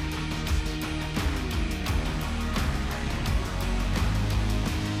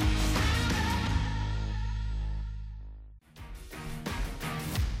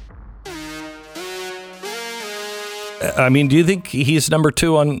 I mean, do you think he's number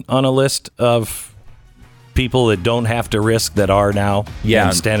 2 on a list of people that don't have to risk that are now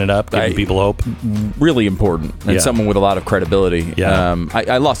standing up, giving people hope? Really important, and someone with a lot of credibility. Yeah.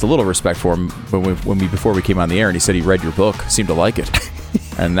 I lost a little respect for him before we came on the air, and he said he read your book, seemed to like it.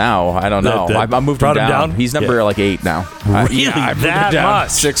 And now, I don't know. I moved him down. He's number like 8 now. Really? I moved that him down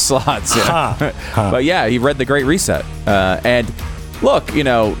much? 6 slots. Yeah. But yeah, he read The Great Reset. And look,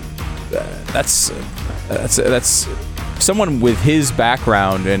 that's someone with his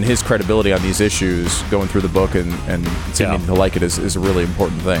background and his credibility on these issues going through the book and seeming to like it is a really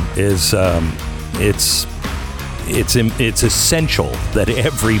important thing. It's essential that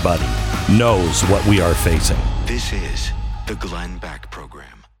everybody knows what we are facing. This is the Glenn Beck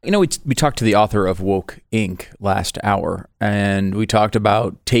Program. We talked to the author of Woke Inc. last hour, and we talked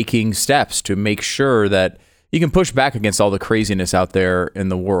about taking steps to make sure that you can push back against all the craziness out there in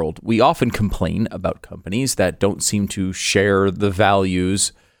the world. We often complain about companies that don't seem to share the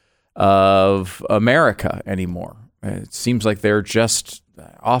values of America anymore. It seems like they're just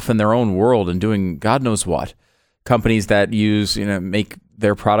off in their own world and doing God knows what. Companies that make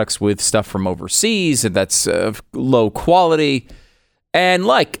their products with stuff from overseas and that's low quality. And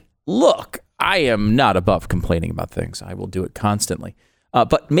look, I am not above complaining about things. I will do it constantly.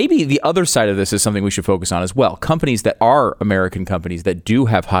 But maybe the other side of this is something we should focus on as well. Companies that are American companies that do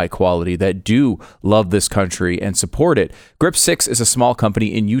have high quality, that do love this country and support it. Grip 6 is a small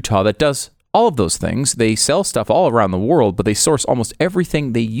company in Utah that does all of those things. They sell stuff all around the world, but they source almost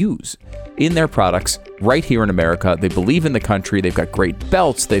everything they use in their products right here in America. They believe in the country. They've got great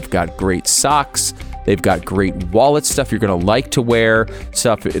belts. They've got great socks. They've got great wallets, stuff you're going to like to wear,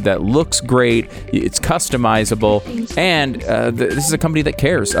 stuff that looks great. It's customizable. And this is a company that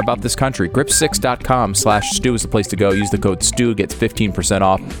cares about this country. Grip6.com/Stu is the place to go. Use the code STU, gets 15%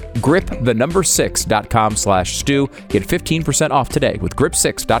 off. Grip6.com/Stu. Get 15% off today with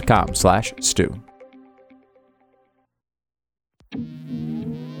Grip6.com/Stu.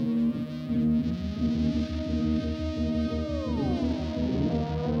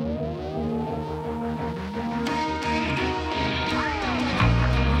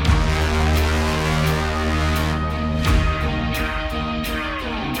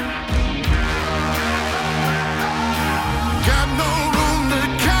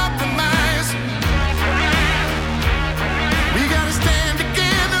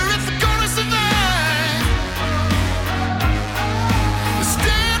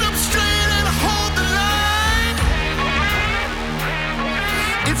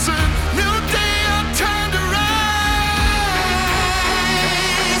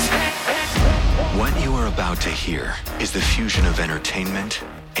 hear is the fusion of entertainment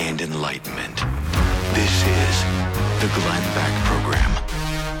and enlightenment. This is the Glenn Beck Program.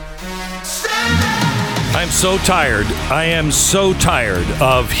 I'm so tired. I am so tired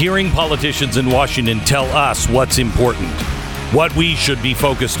of hearing politicians in Washington tell us what's important, what we should be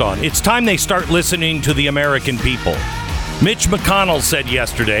focused on. It's time they start listening to the American people. Mitch McConnell said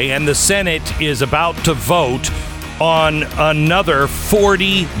yesterday, and the Senate is about to vote on another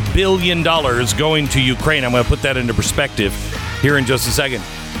 $40 billion going to Ukraine. I'm going to put that into perspective here in just a second.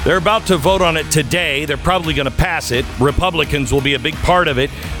 They're about to vote on it today. They're probably going to pass it. Republicans will be a big part of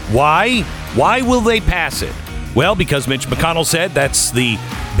it. Why? Why will they pass it? Well, because Mitch McConnell said that's the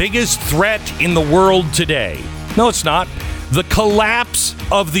biggest threat in the world today. No, it's not. The collapse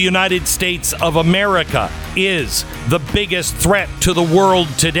of the United States of America is the biggest threat to the world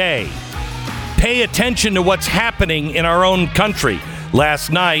today. Pay attention to what's happening in our own country.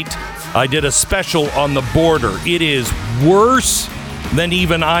 Last night, I did a special on the border. It is worse than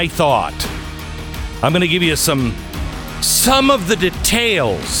even I thought. I'm going to give you some of the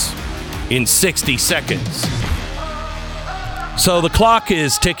details in 60 seconds. So the clock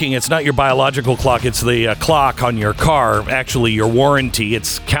is ticking. It's not your biological clock. It's the clock on your car, actually your warranty.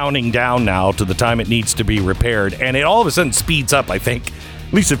 It's counting down now to the time it needs to be repaired. And it all of a sudden speeds up, I think.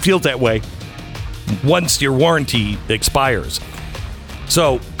 At least it feels that way once your warranty expires.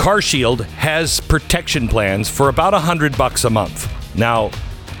 So CarShield has protection plans for about $100 a month. Now,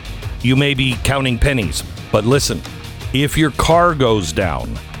 you may be counting pennies, but listen, if your car goes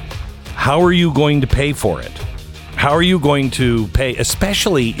down, how are you going to pay for it? How are you going to pay,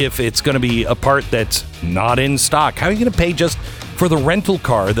 especially if it's going to be a part that's not in stock? How are you going to pay just for the rental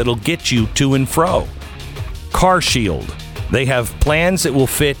car that'll get you to and fro? CarShield. They have plans that will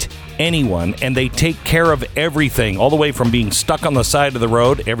fit anyone, and they take care of everything, all the way from being stuck on the side of the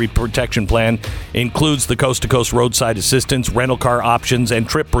road. Every protection plan includes the coast-to-coast roadside assistance, rental car options, and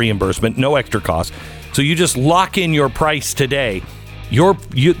trip reimbursement, no extra cost. So you just lock in your price today.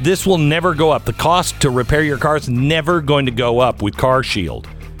 This will never go up. The cost to repair your car is never going to go up with CarShield.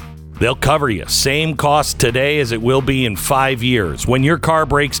 They'll cover you. Same cost today as it will be in 5 years. When your car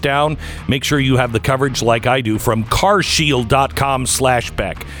breaks down, make sure you have the coverage like I do from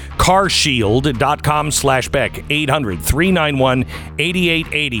carshield.com/Beck. Carshield.com/Beck.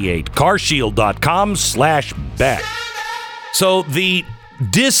 800-391-8888. Carshield.com/Beck. So the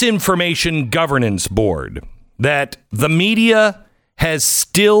Disinformation Governance Board that the media has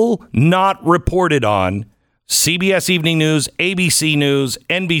still not reported on, CBS Evening News, ABC News,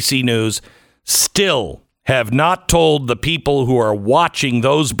 NBC News, still have not told the people who are watching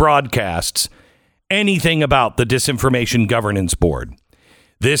those broadcasts anything about the Disinformation Governance Board.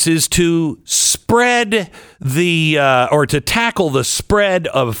 This is to spread or to tackle the spread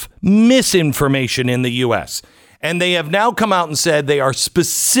of misinformation in the U.S. And they have now come out and said they are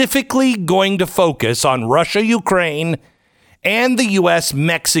specifically going to focus on Russia, Ukraine, and the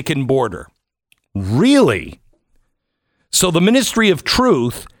U.S.-Mexican border. Really? So the Ministry of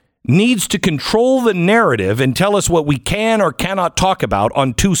Truth needs to control the narrative and tell us what we can or cannot talk about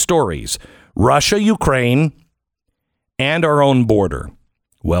on two stories: Russia, Ukraine, and our own border.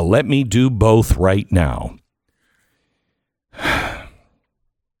 Well, let me do both right now.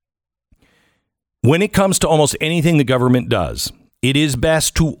 When it comes to almost anything the government does, it is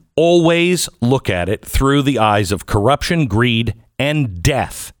best to always look at it through the eyes of corruption, greed, and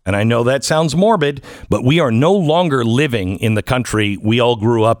death. And I know that sounds morbid, but we are no longer living in the country we all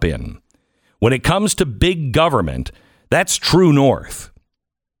grew up in. When it comes to big government, that's true north.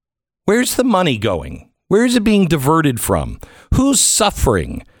 Where's the money going? Where is it being diverted from? Who's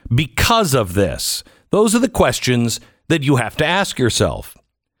suffering because of this? Those are the questions that you have to ask yourself.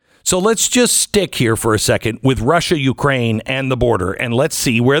 So let's just stick here for a second with Russia, Ukraine, and the border, and let's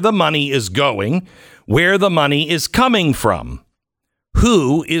see where the money is going, where the money is coming from.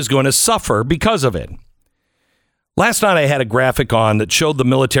 Who is going to suffer because of it? Last night I had a graphic on that showed the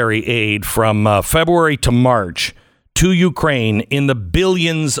military aid from February to March to Ukraine in the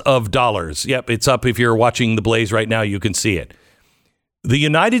billions of dollars. Yep, it's up. If you're watching The Blaze right now, you can see it. The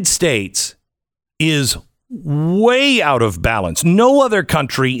United States is way out of balance. No other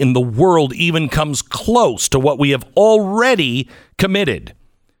country in the world even comes close to what we have already committed.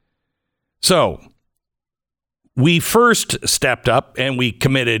 So we first stepped up and we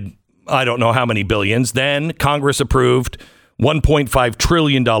committed, I don't know how many billions. Then Congress approved $1.5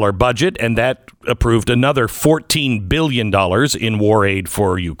 trillion budget, and that approved another $14 billion in war aid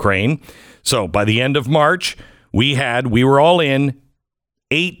for Ukraine. So by the end of March, we were all in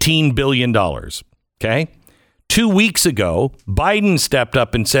 $18 billion. Okay. 2 weeks ago, Biden stepped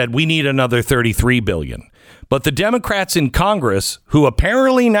up and said, we need another $33 billion. But the Democrats in Congress, who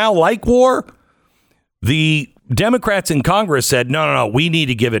apparently now like war, the Democrats in Congress said, no, we need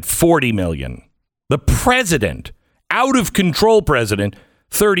to give it $40 million. The president, out of control president,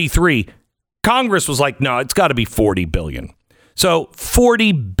 33. Congress was like, no, it's got to be $40 billion. So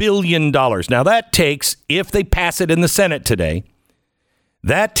 $40 billion. Now that takes, if they pass it in the Senate today,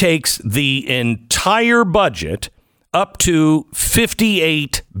 that takes the entire budget up to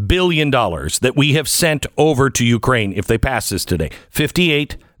 $58 billion that we have sent over to Ukraine if they pass this today.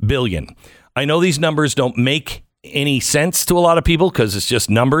 $58 billion. I know these numbers don't make any sense to a lot of people because it's just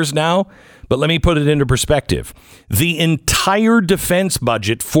numbers now, but let me put it into perspective. The entire defense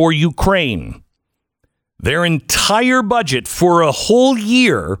budget for Ukraine, their entire budget for a whole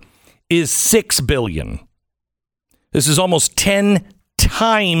year is $6 billion. This is almost 10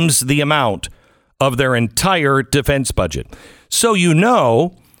 times the amount of their entire defense budget. So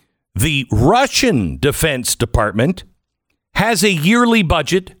the Russian Defense Department has a yearly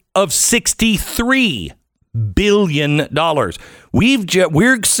budget of $63 billion.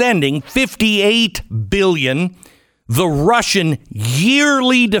 We're sending $58 billion. The Russian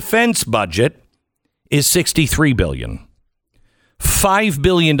yearly defense budget is $63 billion. $5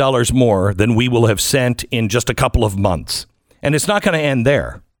 billion more than we will have sent in just a couple of months. And it's not going to end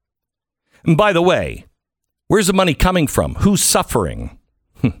there. And by the way, where's the money coming from? Who's suffering?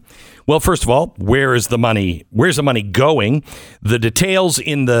 Well, first of all, where's the money going? The details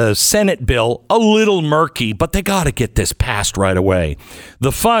in the Senate bill, a little murky, but they got to get this passed right away.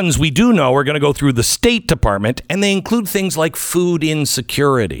 The funds we do know are going to go through the State Department, and they include things like food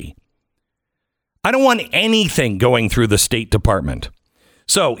insecurity. I don't want anything going through the State Department.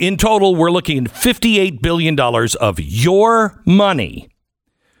 So in total, we're looking at $58 billion of your money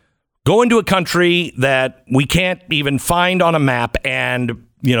going to a country that we can't even find on a map. And,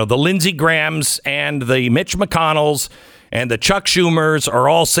 the Lindsey Grahams and the Mitch McConnells and the Chuck Schumers are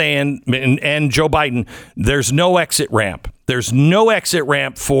all saying, and Joe Biden, there's no exit ramp. There's no exit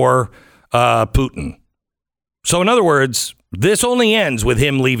ramp for Putin. So in other words, this only ends with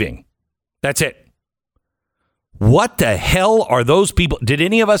him leaving. That's it. What the hell are those people? Did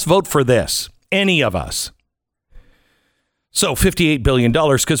any of us vote for this? Any of us? So $58 billion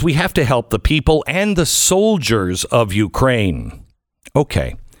because we have to help the people and the soldiers of Ukraine.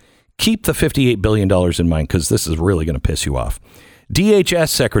 Okay. Keep the $58 billion in mind because this is really going to piss you off. DHS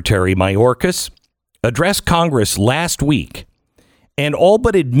Secretary Mayorkas addressed Congress last week and all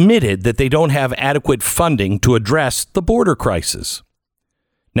but admitted that they don't have adequate funding to address the border crisis.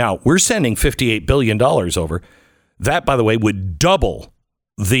 Now, we're sending $58 billion over. That, by the way, would double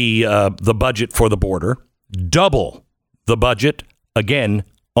the budget for the border, double the budget, again,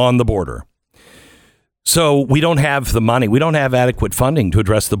 on the border. So we don't have the money. We don't have adequate funding to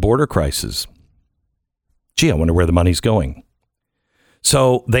address the border crisis. Gee, I wonder where the money's going.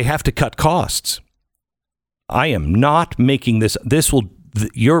 So they have to cut costs. I am not making this.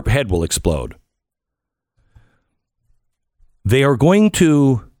 Your head will explode. They are going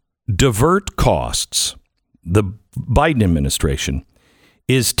to divert costs. The Biden administration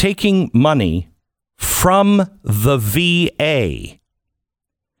is taking money from the VA.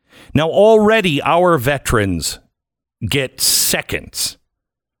 Now, already our veterans get seconds.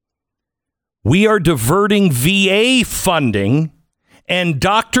 We are diverting VA funding and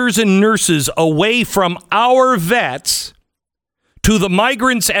doctors and nurses away from our vets to the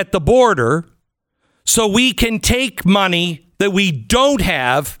migrants at the border so we can take money that we don't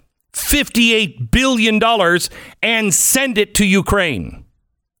have, $58 billion, and send it to Ukraine.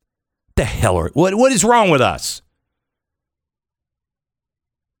 The hell what is wrong with us?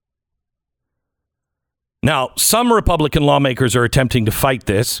 Now, some Republican lawmakers are attempting to fight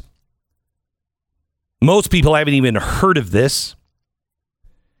this. Most people haven't even heard of this.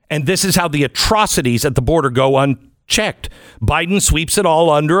 And this is how the atrocities at the border go unchecked. Biden sweeps it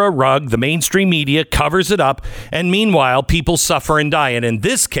all under a rug. The mainstream media covers it up. And meanwhile, people suffer and die. And in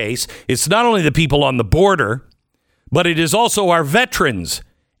this case, it's not only the people on the border, but it is also our veterans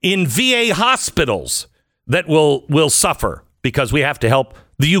in VA hospitals that will suffer because we have to help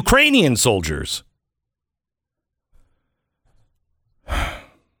the Ukrainian soldiers.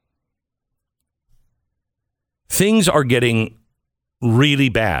 Things are getting really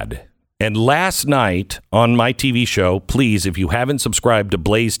bad. And last night on my TV show, please, if you haven't subscribed to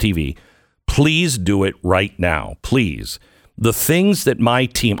Blaze TV, please do it right now. Please. The things that my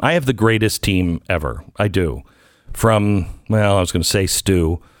team, I have the greatest team ever. I do. From, well, I was going to say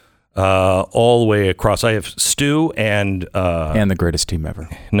Stu, all the way across. I have Stu and the greatest team ever.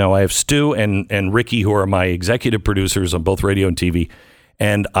 No, I have Stu and Ricky, who are my executive producers on both radio and TV.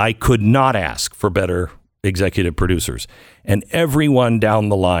 And I could not ask for better executive producers, and everyone down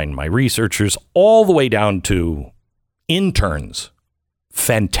the line, my researchers, all the way down to interns.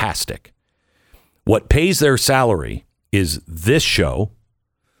 Fantastic. What pays their salary is this show,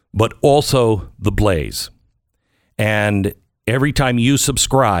 but also The Blaze. And every time you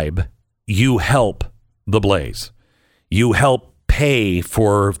subscribe, you help The Blaze. You help pay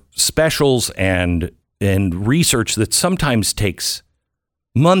for specials and research that sometimes takes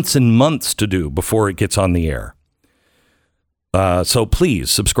months and months to do before it gets on the air. So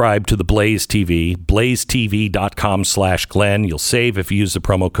please subscribe to the Blaze TV, blazetv.com/Glenn. You'll save if you use the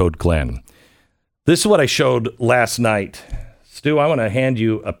promo code Glenn. This is what I showed last night. Stu, I want to hand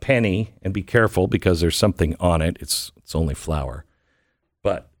you a penny, and be careful because there's something on it. It's only flour.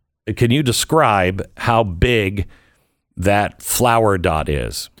 But can you describe how big that flour dot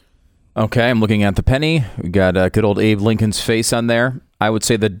is? Okay, I'm looking at the penny. We got good old Abe Lincoln's face on there. I would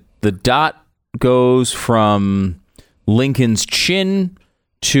say that the dot goes from Lincoln's chin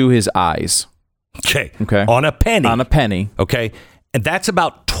to his eyes. Okay. On a penny. On a penny. Okay. And that's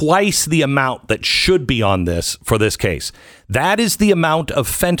about twice the amount that should be on this for this case. That is the amount of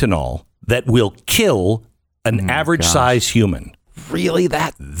fentanyl that will kill an average size human. Really?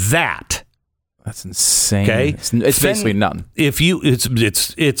 That? That's insane. Okay. It's basically nothing.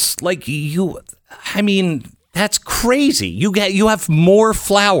 It's like I mean, that's crazy. You have more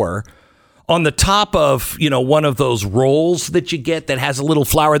flour on the top of, one of those rolls that you get that has a little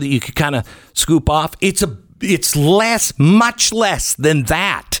flour that you could kind of scoop off. It's much less than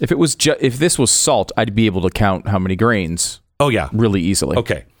that. If it was if this was salt, I'd be able to count how many grains. Oh yeah, really easily.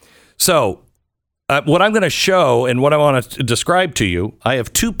 Okay, so what I'm going to show and what I want to describe to you, I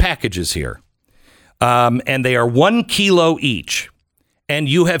have two packages here, and they are 1 kilo each. And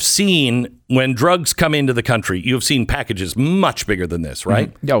you have seen when drugs come into the country, you have seen packages much bigger than this,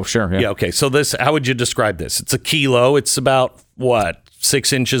 right? Mm-hmm. Oh, sure. Yeah. Okay. So how would you describe this? It's a kilo. It's about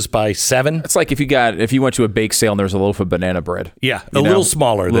 6 inches by 7? It's like if you went to a bake sale and there's a loaf of banana bread. Yeah. A little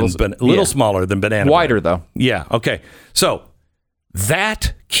smaller than banana Wider, bread. though. Yeah. Okay. So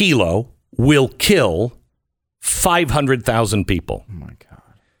that kilo will kill 500,000 people. Oh, my God.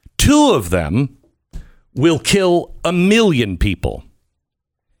 2 of them will kill 1 million people.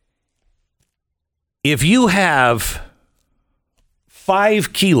 If you have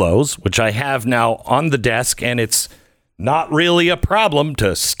 5 kilos, which I have now on the desk, and it's not really a problem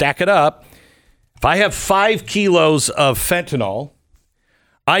to stack it up. If I have 5 kilos of fentanyl,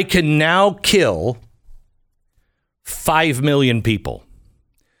 I can now kill 5 million people.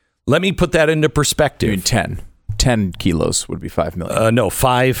 Let me put that into perspective. You mean 10. 10 kilos would be 5 million. No,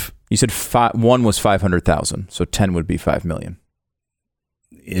 5. You said 1 was 500,000, so 10 would be 5 million.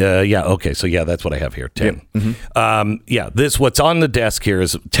 Yeah. Okay. So that's what I have here. 10. Yep. Mm-hmm. This what's on the desk here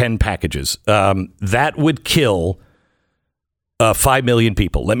is 10 packages. That would kill 5 million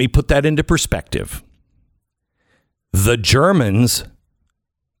people. Let me put that into perspective. The Germans,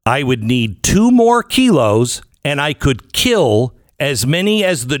 I would need 2 more kilos, and I could kill as many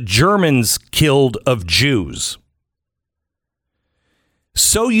as the Germans killed of Jews.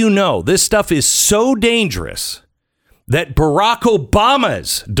 So this stuff is so dangerous that Barack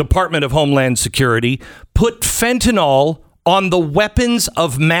Obama's Department of Homeland Security put fentanyl on the weapons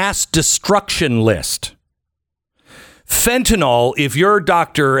of mass destruction list. Fentanyl, if your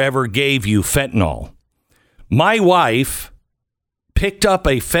doctor ever gave you fentanyl, my wife picked up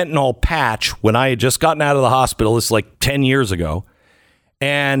a fentanyl patch when I had just gotten out of the hospital. This is like 10 years ago.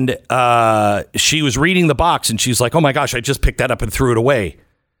 And she was reading the box and she's like, oh my gosh, I just picked that up and threw it away.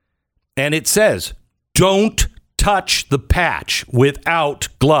 And it says, don't touch the patch without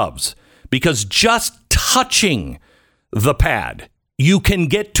gloves, because just touching the pad, you can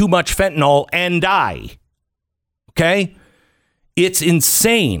get too much fentanyl and die. Okay? It's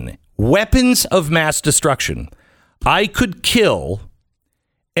insane. Weapons of mass destruction. I could kill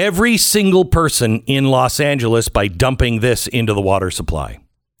every single person in Los Angeles by dumping this into the water supply.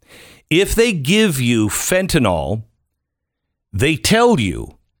 If they give you fentanyl, they tell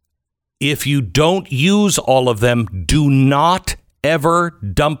you, if you don't use all of them, do not ever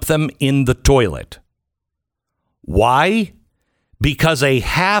dump them in the toilet. Why? Because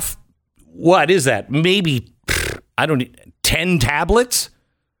what is that? Maybe, 10 tablets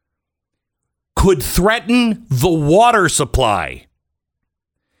could threaten the water supply.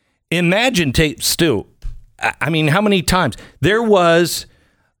 Imagine, Stu, how many times? There was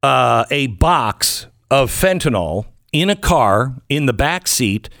a box of fentanyl in a car in the back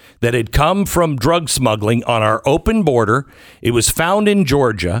seat that had come from drug smuggling on our open border. It was found in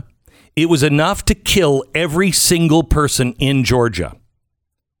Georgia. It was enough to kill every single person in Georgia.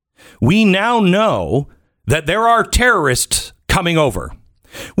 We now know that there are terrorists coming over.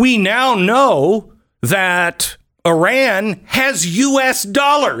 We now know that Iran has U.S.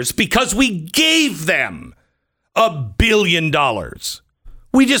 dollars because we gave them $1 billion.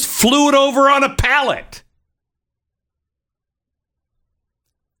 We just flew it over on a pallet.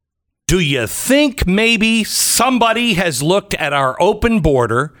 Do you think maybe somebody has looked at our open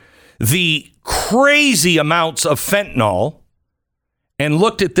border, the crazy amounts of fentanyl, and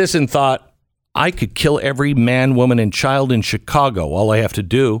looked at this and thought, I could kill every man, woman, and child in Chicago. All I have to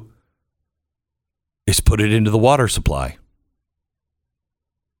do is put it into the water supply.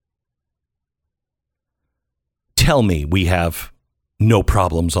 Tell me we have no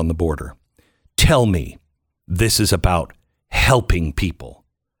problems on the border. Tell me this is about helping people,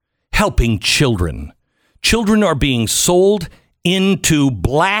 helping children. Children are being sold into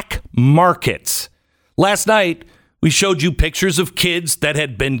black markets. Last night, we showed you pictures of kids that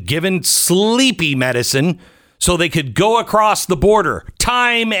had been given sleepy medicine so they could go across the border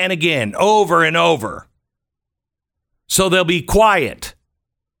time and again, over and over. So they'll be quiet.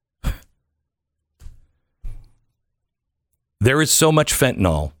 There is so much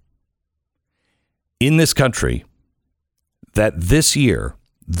fentanyl in this country that this year,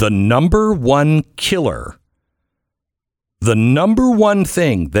 the number one killer, the number one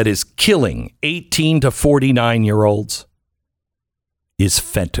thing that is killing 18 to 49-year-olds is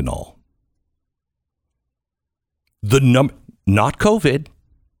fentanyl. Not COVID.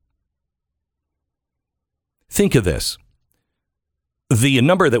 Think of this. The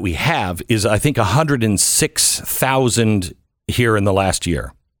number that we have is, I think, 106,000 here in the last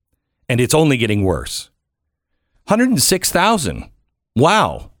year. And it's only getting worse. 106,000.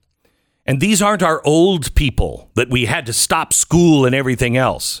 Wow. And these aren't our old people that we had to stop school and everything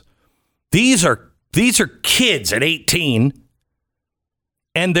else. These are kids at 18,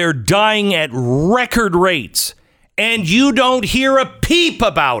 and they're dying at record rates, and you don't hear a peep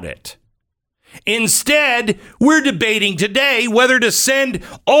about it. Instead, we're debating today whether to send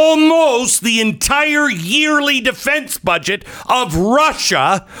almost the entire yearly defense budget of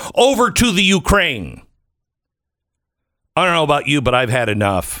Russia over to the Ukraine. I don't know about you, but I've had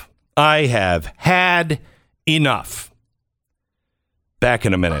enough. I have had enough. Back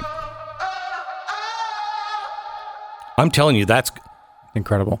in a minute. I'm telling you, that's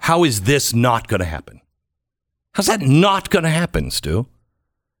incredible. How is this not going to happen? How's that not going to happen, Stu?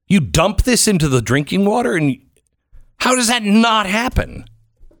 You dump this into the drinking water, and how does that not happen?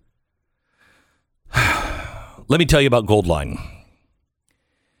 Let me tell you about Goldline.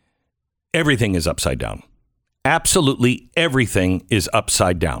 Everything is upside down. Absolutely everything is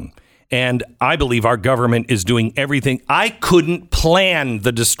upside down. And I believe our government is doing everything. I couldn't plan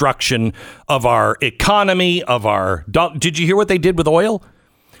the destruction of our economy, of our... Did you hear what they did with oil?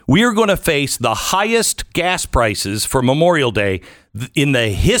 We are going to face the highest gas prices for Memorial Day in the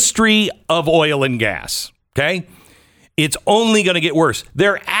history of oil and gas. Okay? It's only going to get worse.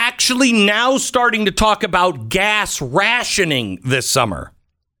 They're actually now starting to talk about gas rationing this summer.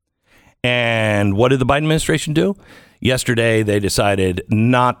 And what did the Biden administration do? Yesterday, they decided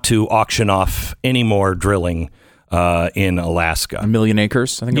not to auction off any more drilling in Alaska. 1 million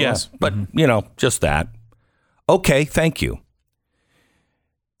acres, I think it was. But, just that. Okay, thank you.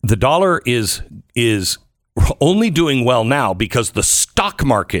 The dollar is only doing well now because the stock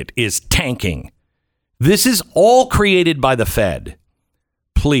market is tanking. This is all created by the Fed.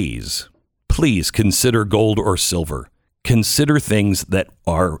 Please consider gold or silver. Consider things that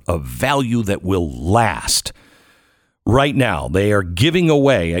are of value that will last. Right now, they are giving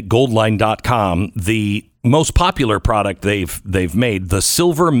away at goldline.com the most popular product they've made, the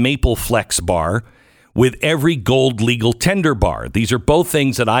Silver Maple Flex Bar, with every gold legal tender bar. These are both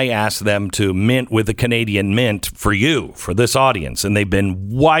things that I asked them to mint with the Canadian Mint for you, for this audience, and they've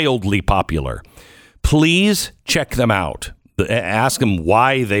been wildly popular. Please check them out. Ask them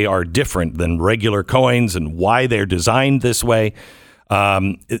why they are different than regular coins and why they're designed this way.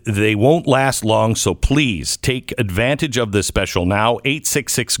 They won't last long, so please take advantage of this special now.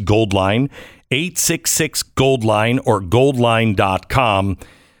 866-GOLDLINE, 866-GOLDLINE, or goldline.com.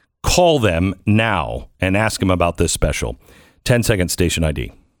 Call them now and ask them about this special. 10-second station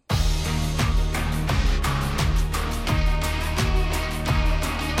ID.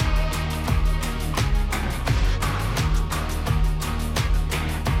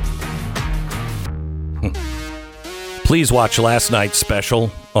 Please watch last night's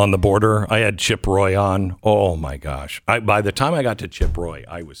special on the border. I had Chip Roy on. Oh, my gosh. By the time I got to Chip Roy,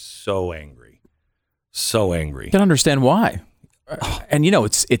 I was so angry. So angry. I can understand why. And,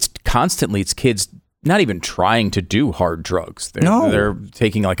 it's constantly, it's kids not even trying to do hard drugs. They're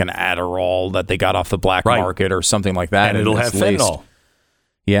taking like an Adderall that they got off the black market or something like that. And it'll have fentanyl.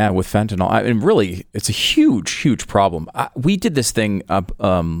 Yeah, with fentanyl. And really, it's a huge, huge problem. We did this thing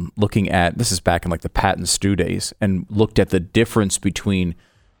looking at, this is back in like the Pat and Stu days, and looked at the difference between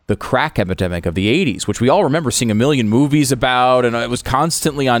the crack epidemic of the 80s, which we all remember seeing a million movies about, and it was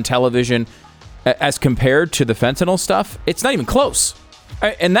constantly on television, as compared to the fentanyl stuff. It's not even close.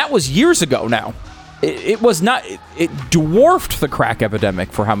 And that was years ago now. It was not, it dwarfed the crack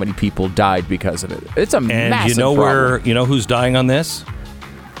epidemic for how many people died because of it. It's a massive problem. You know who's dying on this?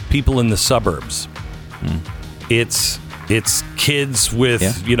 People in the suburbs. It's kids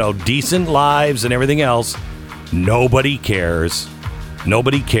with, decent lives and everything else. Nobody cares.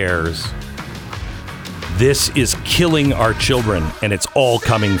 Nobody cares. This is killing our children, and it's all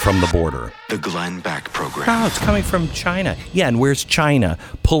coming from the border. The Glenn Beck Program. Oh, it's coming from China. Yeah, and where's China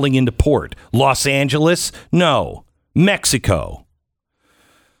pulling into port? Los Angeles? No. Mexico.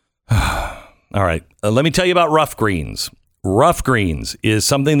 All right. Let me tell you about Rough Greens. Rough Greens is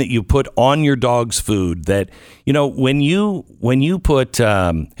something that you put on your dog's food that, when you put,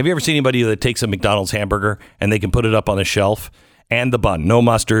 have you ever seen anybody that takes a McDonald's hamburger and they can put it up on a shelf? And the bun, no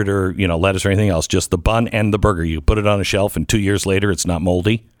mustard or, lettuce or anything else, just the bun and the burger. You put it on a shelf and 2 years later, it's not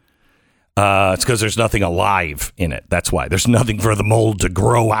moldy. It's because there's nothing alive in it. That's why. There's nothing for the mold to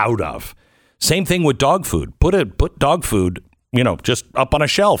grow out of. Same thing with dog food. Put dog food, just up on a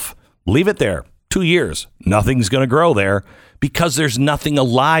shelf. Leave it there. 2 years. Nothing's going to grow there because there's nothing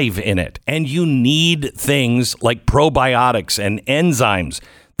alive in it. And you need things like probiotics and enzymes.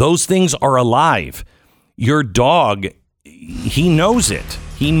 Those things are alive. Your dog, he knows it.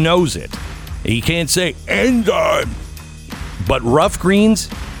 He knows it. He can't say enzyme. But Rough Greens,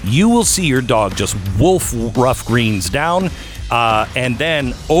 you will see your dog just wolf Rough Greens down. And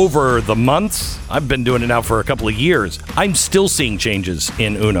then over the months, I've been doing it now for a couple of years, I'm still seeing changes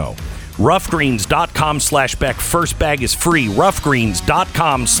in Uno. Roughgreens.com/Beck. First bag is free.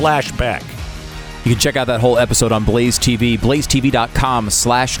 Roughgreens.com/Beck. You can check out that whole episode on Blaze TV.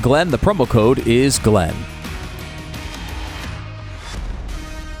 BlazeTV.com/Glenn. The promo code is Glenn.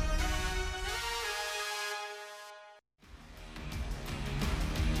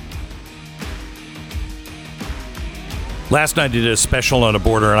 Last night I did a special on the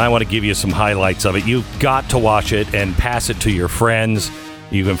border, and I want to give you some highlights of it. You've got to watch it and pass it to your friends.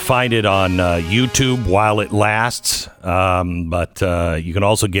 You can find it on YouTube while it lasts, but you can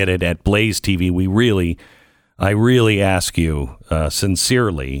also get it at Blaze TV. I really ask you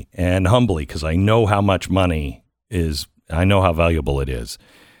sincerely and humbly, because I know how much money is, I know how valuable it is.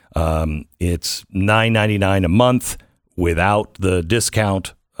 It's $9.99 a month without the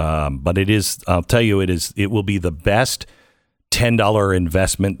discount, but it is, I'll tell you, it will be the best $10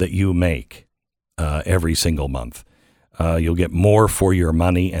 investment that you make every single month. You'll get more for your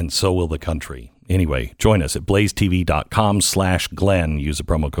money, and so will the country. Anyway, join us at blazetv.com/Glenn. Use the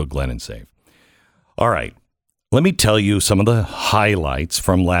promo code Glenn and save. All right. Let me tell you some of the highlights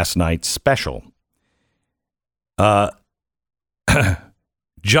from last night's special.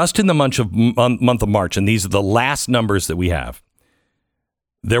 Just in the month of March, and these are the last numbers that we have,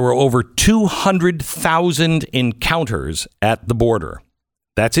 there were over 200,000 encounters at the border.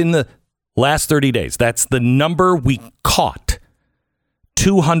 That's in the last 30 days. That's the number we caught.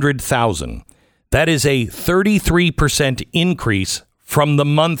 200,000. That is a 33% increase from the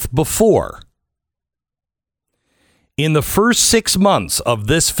month before. In the first 6 months of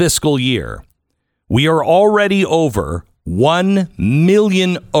this fiscal year, we are already over 1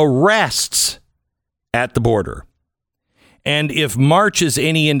 million arrests at the border. And if March is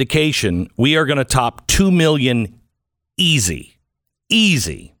any indication, we are going to top 2 million easy.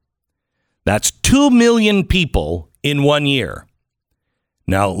 Easy. That's 2 million people in 1 year.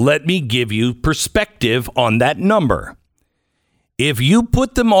 Now, let me give you perspective on that number. If you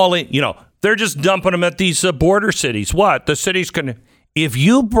put them all in, they're just dumping them at these border cities. What? The cities can. If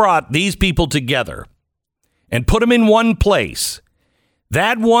you brought these people together and put them in one place,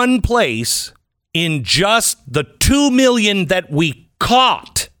 that one place, in just the 2 million that we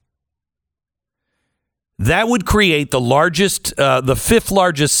caught, that would create the fifth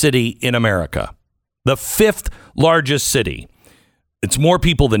largest city in America. The fifth largest city. It's more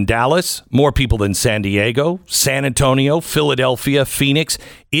people than Dallas, more people than San Diego, San Antonio, Philadelphia, Phoenix.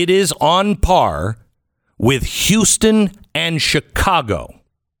 It is on par with Houston and Chicago.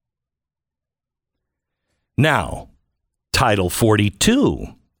 Now, Title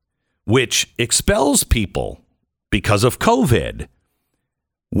 42, which expels people because of COVID.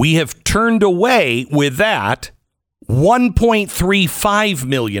 We have turned away with that 1.35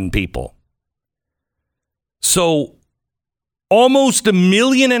 million people. So almost 1.5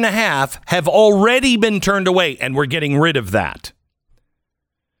 million have already been turned away, and we're getting rid of that.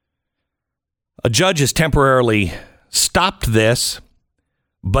 A judge has temporarily stopped this,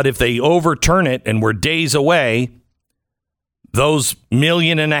 but if they overturn it and we're days away, those 1.5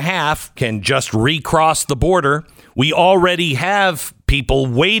 million can just recross the border. We already have people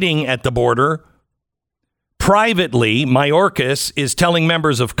waiting at the border. Privately, Mayorkas is telling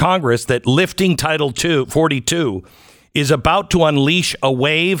members of Congress that lifting Title 42 is about to unleash a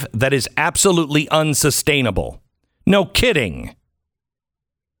wave that is absolutely unsustainable. No kidding.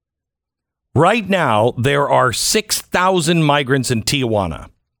 Right now, there are 6,000 migrants in Tijuana.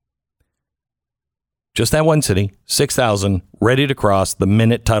 Just that one city, 6,000, ready to cross the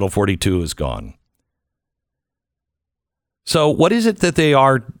minute Title 42 is gone. So what is it that they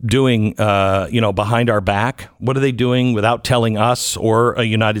are doing, behind our back? What are they doing without telling us or a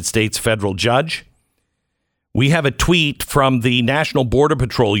United States federal judge? We have a tweet from the National Border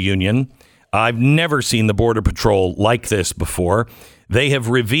Patrol Union. I've never seen the Border Patrol like this before. They have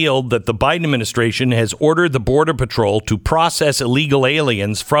revealed that the Biden administration has ordered the Border Patrol to process illegal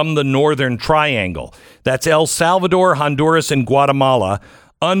aliens from the Northern Triangle. That's El Salvador, Honduras, and Guatemala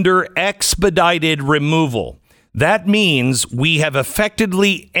under expedited removal. That means we have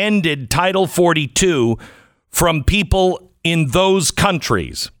effectively ended Title 42 from people in those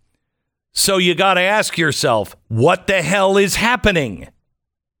countries. So you got to ask yourself, what the hell is happening?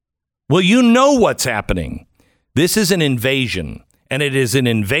 Well, you know what's happening. This is an invasion, and it is an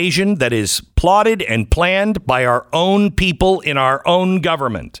invasion that is plotted and planned by our own people in our own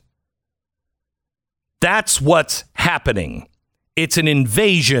government. That's what's happening. It's an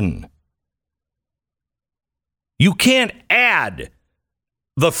invasion. You can't add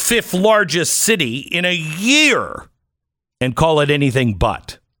the 5th largest city in a year and call it anything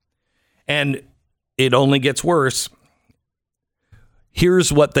but. And it only gets worse.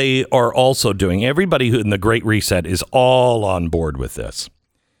 Here's what they are also doing. Everybody who in the Great Reset is all on board with this.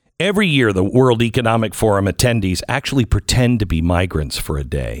 Every year, the World Economic Forum attendees actually pretend to be migrants for a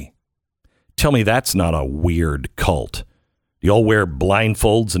day. Tell me that's not a weird cult. You all wear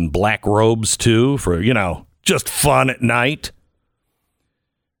blindfolds and black robes, too, for, just fun at night.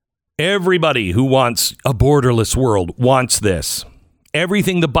 Everybody who wants a borderless world wants this.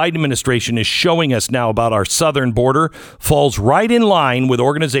 Everything the Biden administration is showing us now about our southern border falls right in line with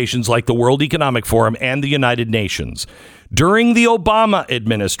organizations like the World Economic Forum and the United Nations. During the Obama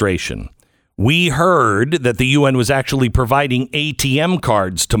administration, we heard that the UN was actually providing ATM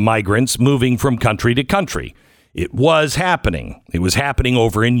cards to migrants moving from country to country. It was happening. It was happening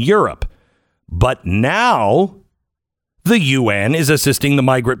over in Europe. But now the UN is assisting the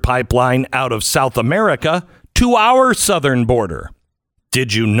migrant pipeline out of South America to our southern border.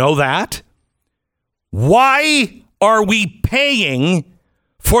 Did you know that? Why are we paying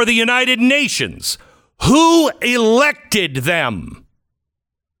for the United Nations? Who elected them?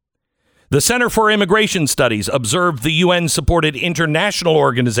 The Center for Immigration Studies observed the UN-supported International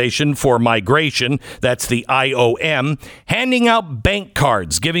Organization for Migration, that's the IOM, handing out bank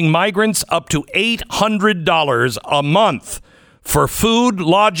cards, giving migrants up to $800 a month for food,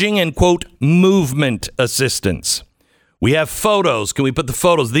 lodging, and, quote, movement assistance. We have photos. Can we put the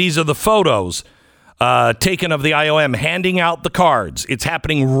photos? These are the photos taken of the IOM handing out the cards. It's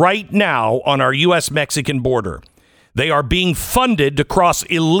happening right now on our U.S.-Mexican border. They are being funded to cross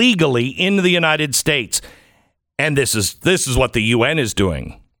illegally into the United States. And this is what the UN is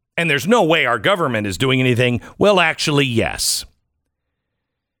doing. And there's no way our government is doing anything. Well, actually, yes.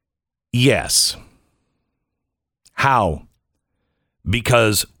 Yes. How?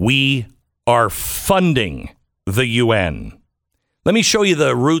 Because we are funding the UN. Let me show you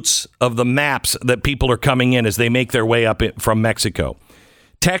the routes of the maps that people are coming in as they make their way up from Mexico.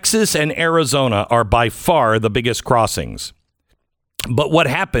 Texas and Arizona are by far the biggest crossings. But what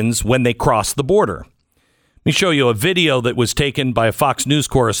happens when they cross the border? Let me show you a video that was taken by a Fox News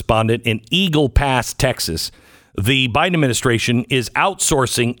correspondent in Eagle Pass, Texas. The Biden administration is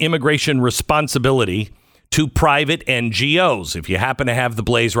outsourcing immigration responsibility to private NGOs. If you happen to have the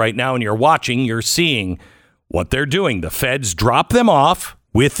Blaze right now and you're watching, you're seeing what they're doing. The feds drop them off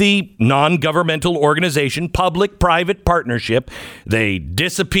with the non-governmental organization, public-private partnership. They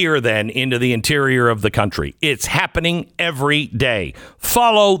disappear then into the interior of the country. It's happening every day.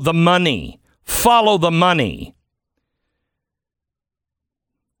 Follow the money. Follow the money.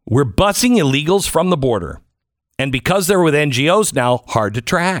 We're busing illegals from the border. And because they're with NGOs now, hard to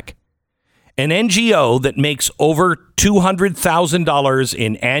track. An NGO that makes over $200,000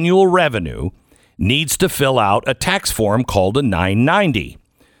 in annual revenue needs to fill out a tax form called a 990.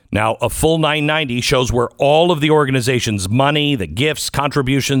 Now, a full 990 shows where all of the organization's money, the gifts,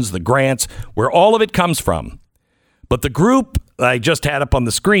 contributions, the grants, where all of it comes from. But the group I just had up on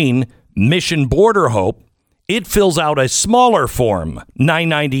the screen, Mission Border Hope, it fills out a smaller form,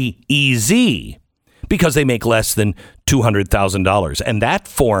 990 EZ, because they make less than $200,000. And that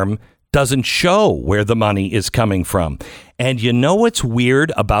form doesn't show where the money is coming from. And you know what's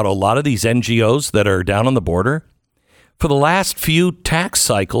weird about a lot of these NGOs that are down on the border? For the last few tax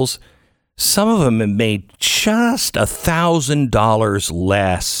cycles, some of them have made just $1,000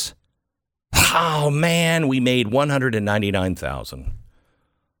 less. Oh, man, we made $199,000.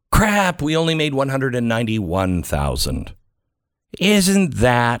 Crap, we only made $191,000. Isn't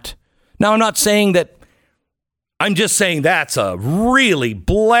that? Now, I'm not saying that. I'm just saying that's a really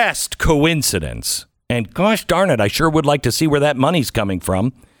blessed coincidence. And gosh darn it, I sure would like to see where that money's coming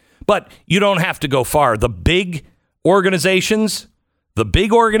from. But you don't have to go far. The big organizations,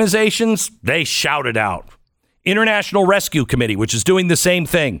 they shout it out. International Rescue Committee, which is doing the same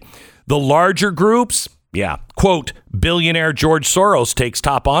thing. The larger groups, yeah, quote, billionaire George Soros takes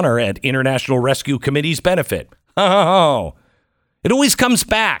top honor at International Rescue Committee's benefit. Oh, it always comes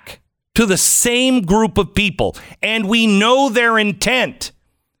back to the same group of people, and we know their intent.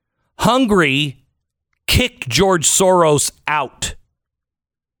 Hungary kicked George Soros out.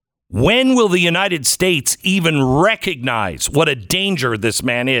 When will the United States even recognize what a danger this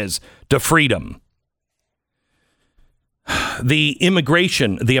man is to freedom? The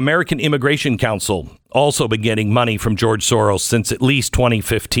American Immigration Council also been getting money from George Soros since at least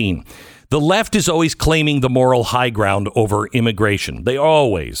 2015. The left is always claiming the moral high ground over immigration. They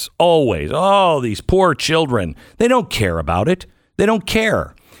always, these poor children. They don't care about it. They don't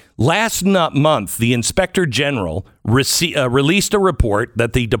care. Last month, the Inspector General released a report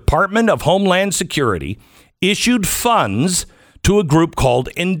that the Department of Homeland Security issued funds to a group called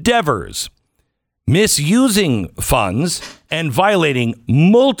Endeavors, misusing funds and violating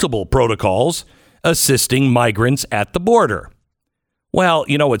multiple protocols, assisting migrants at the border. Well,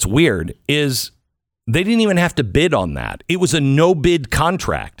 you know what's weird is they didn't even have to bid on that. It was a no-bid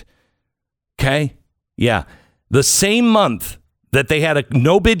contract. Okay? Yeah. The same month that they had a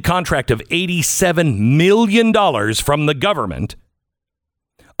no-bid contract of $87 million from the government.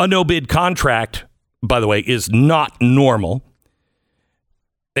 A no-bid contract, by the way, is not normal.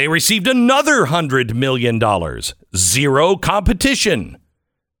 They received another $100 million. Zero competition.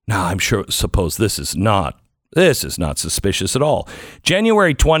 Now, I'm suppose this is not suspicious at all.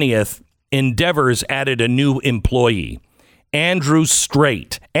 January 20th, Endeavors added a new employee, Andrew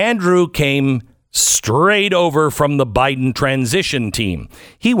Strait. Andrew came straight over from the Biden transition team.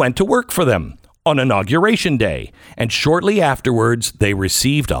 He went to work for them on Inauguration Day, and shortly afterwards, they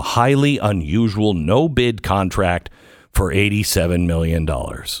received a highly unusual no-bid contract for $87 million.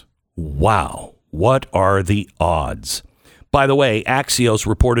 Wow, what are the odds? By the way, Axios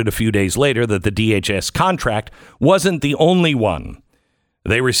reported a few days later that the DHS contract wasn't the only one.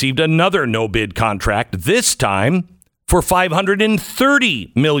 They received another no-bid contract, this time for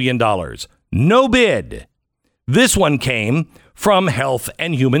 $530 million. No bid. This one came from Health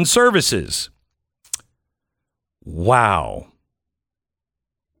and Human Services. Wow.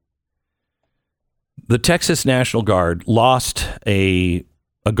 The Texas National Guard lost a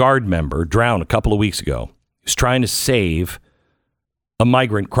Guard member, drowned a couple of weeks ago. He was trying to save a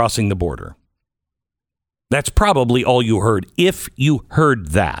migrant crossing the border. That's probably all you heard, if you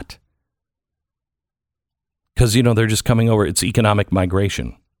heard that. Because, you know, they're just coming over. It's economic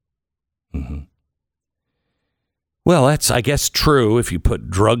migration. Mm-hmm. Well, that's, I guess, true if you put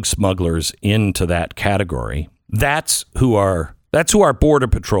drug smugglers into that category. That's who our Border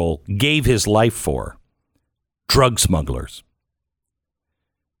Patrol gave his life for. Drug smugglers.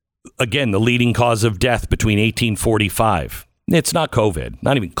 Again, the leading cause of death between 1845. It's not COVID,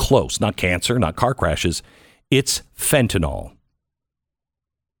 not even close, not cancer, not car crashes. It's fentanyl.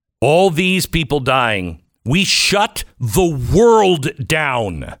 All these people dying. We shut the world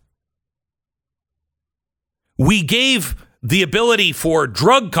down. We gave the ability for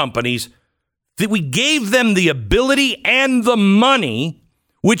drug companies, that we gave them the ability and the money,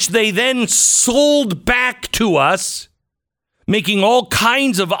 which they then sold back to us, making all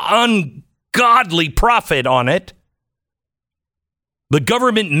kinds of ungodly profit on it. The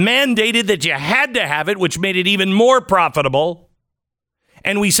government mandated that you had to have it, which made it even more profitable.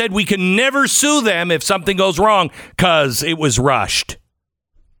 And we said we can never sue them if something goes wrong because it was rushed.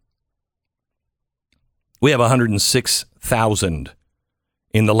 We have 106,000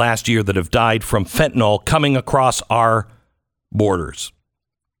 in the last year that have died from fentanyl coming across our borders.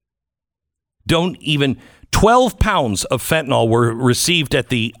 don't even... 12 pounds of fentanyl were received at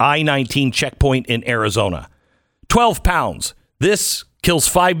the I-19 checkpoint in Arizona. 12 pounds. This kills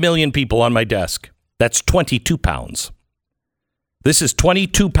 5 million people on my desk. That's 22 pounds. This is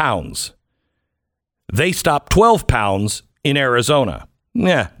 22 pounds. They stopped 12 pounds in Arizona.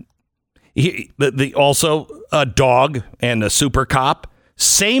 Yeah. Also, a dog and a super cop.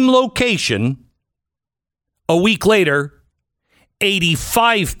 Same location. A week later,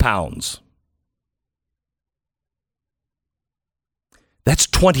 85 pounds. That's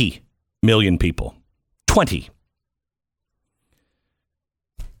 20 million people. 20.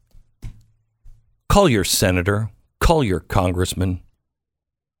 Call your senator. Call your congressman.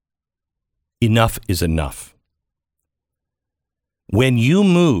 Enough is enough. When you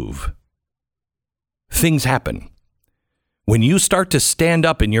move, things happen. When you start to stand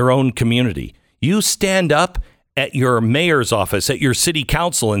up in your own community, you stand up at your mayor's office, at your city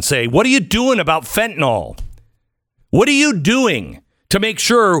council and say, what are you doing about fentanyl? What are you doing to make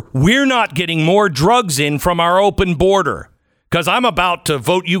sure we're not getting more drugs in from our open border? Because I'm about to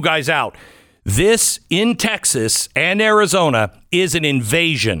vote you guys out. This in Texas and Arizona is an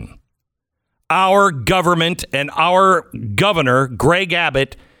invasion. Our government and our governor, Greg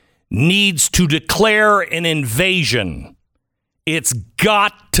Abbott, needs to declare an invasion. It's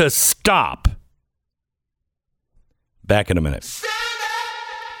got to stop. Back in a minute.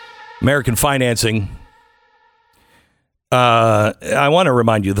 American financing. I want to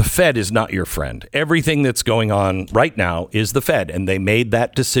remind you, the Fed is not your friend. Everything that's going on right now is the Fed, and they made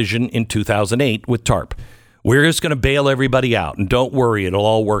that decision in 2008 with TARP. We're just going to bail everybody out, and don't worry, it'll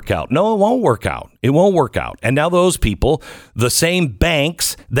all work out. No, it won't work out. It won't work out. And now those people, the same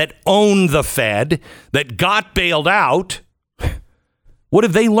banks that own the Fed, that got bailed out, what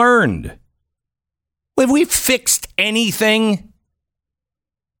have they learned? Have we fixed anything?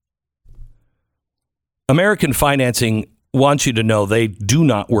 American financing wants you to know they do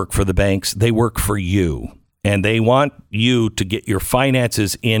not work for the banks. They work for you. And they want you to get your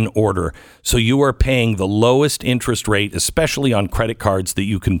finances in order. So you are paying the lowest interest rate, especially on credit cards, that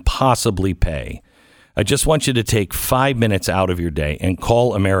you can possibly pay. I just want you to take 5 minutes out of your day and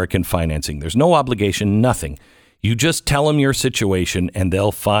call American Financing. There's no obligation, nothing. You just tell them your situation and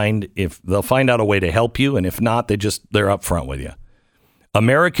they'll find out a way to help you. And if not, they're upfront with you.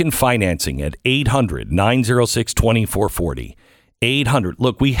 American Financing at 800-906-2440. 800.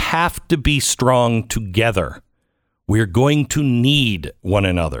 Look, we have to be strong together. We're going to need one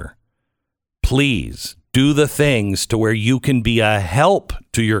another. Please do the things to where you can be a help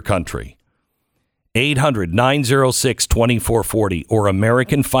to your country. 800-906-2440 or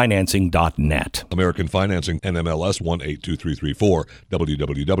AmericanFinancing.net. American Financing, NMLS 182334,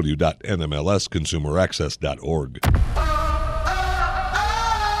 www.nmlsconsumeraccess.org.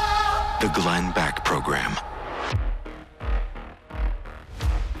 The Glenn Beck Program.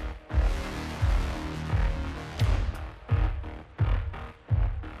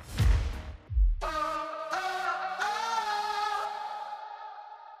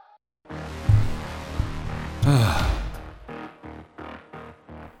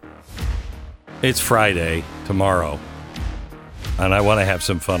 It's Friday tomorrow, and I want to have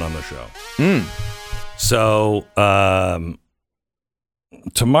some fun on the show. So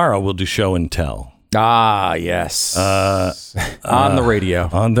tomorrow we'll do show and tell. Ah, yes. On the radio.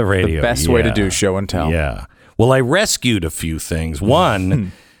 On the radio. The best way to do show and tell. Yeah. Well, I rescued a few things.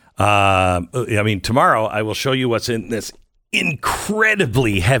 One, tomorrow I will show you what's in this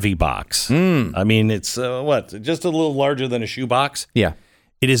incredibly heavy box. I mean, it's just a little larger than a shoebox. Yeah.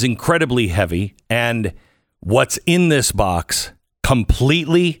 It is incredibly heavy, and what's in this box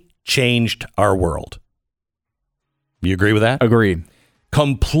completely changed our world. You agree with that? Agreed.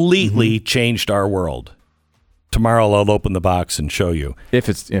 Completely changed our world. Tomorrow I'll open the box and show you. If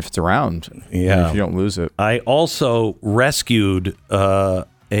it's around. Yeah. If you don't lose it. I also rescued a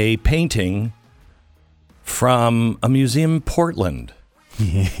painting from a museum in Portland.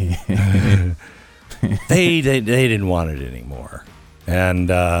 They didn't want it anymore. And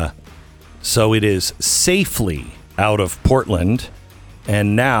so it is safely out of Portland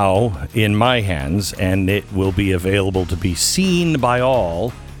and now in my hands, and it will be available to be seen by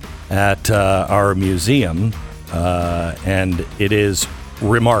all at our museum, and it is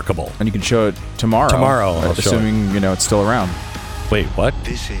remarkable. And you can show it tomorrow. I'll assuming show it. It's still around. Wait, what?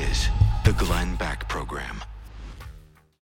 This is the Glenn Beck Program.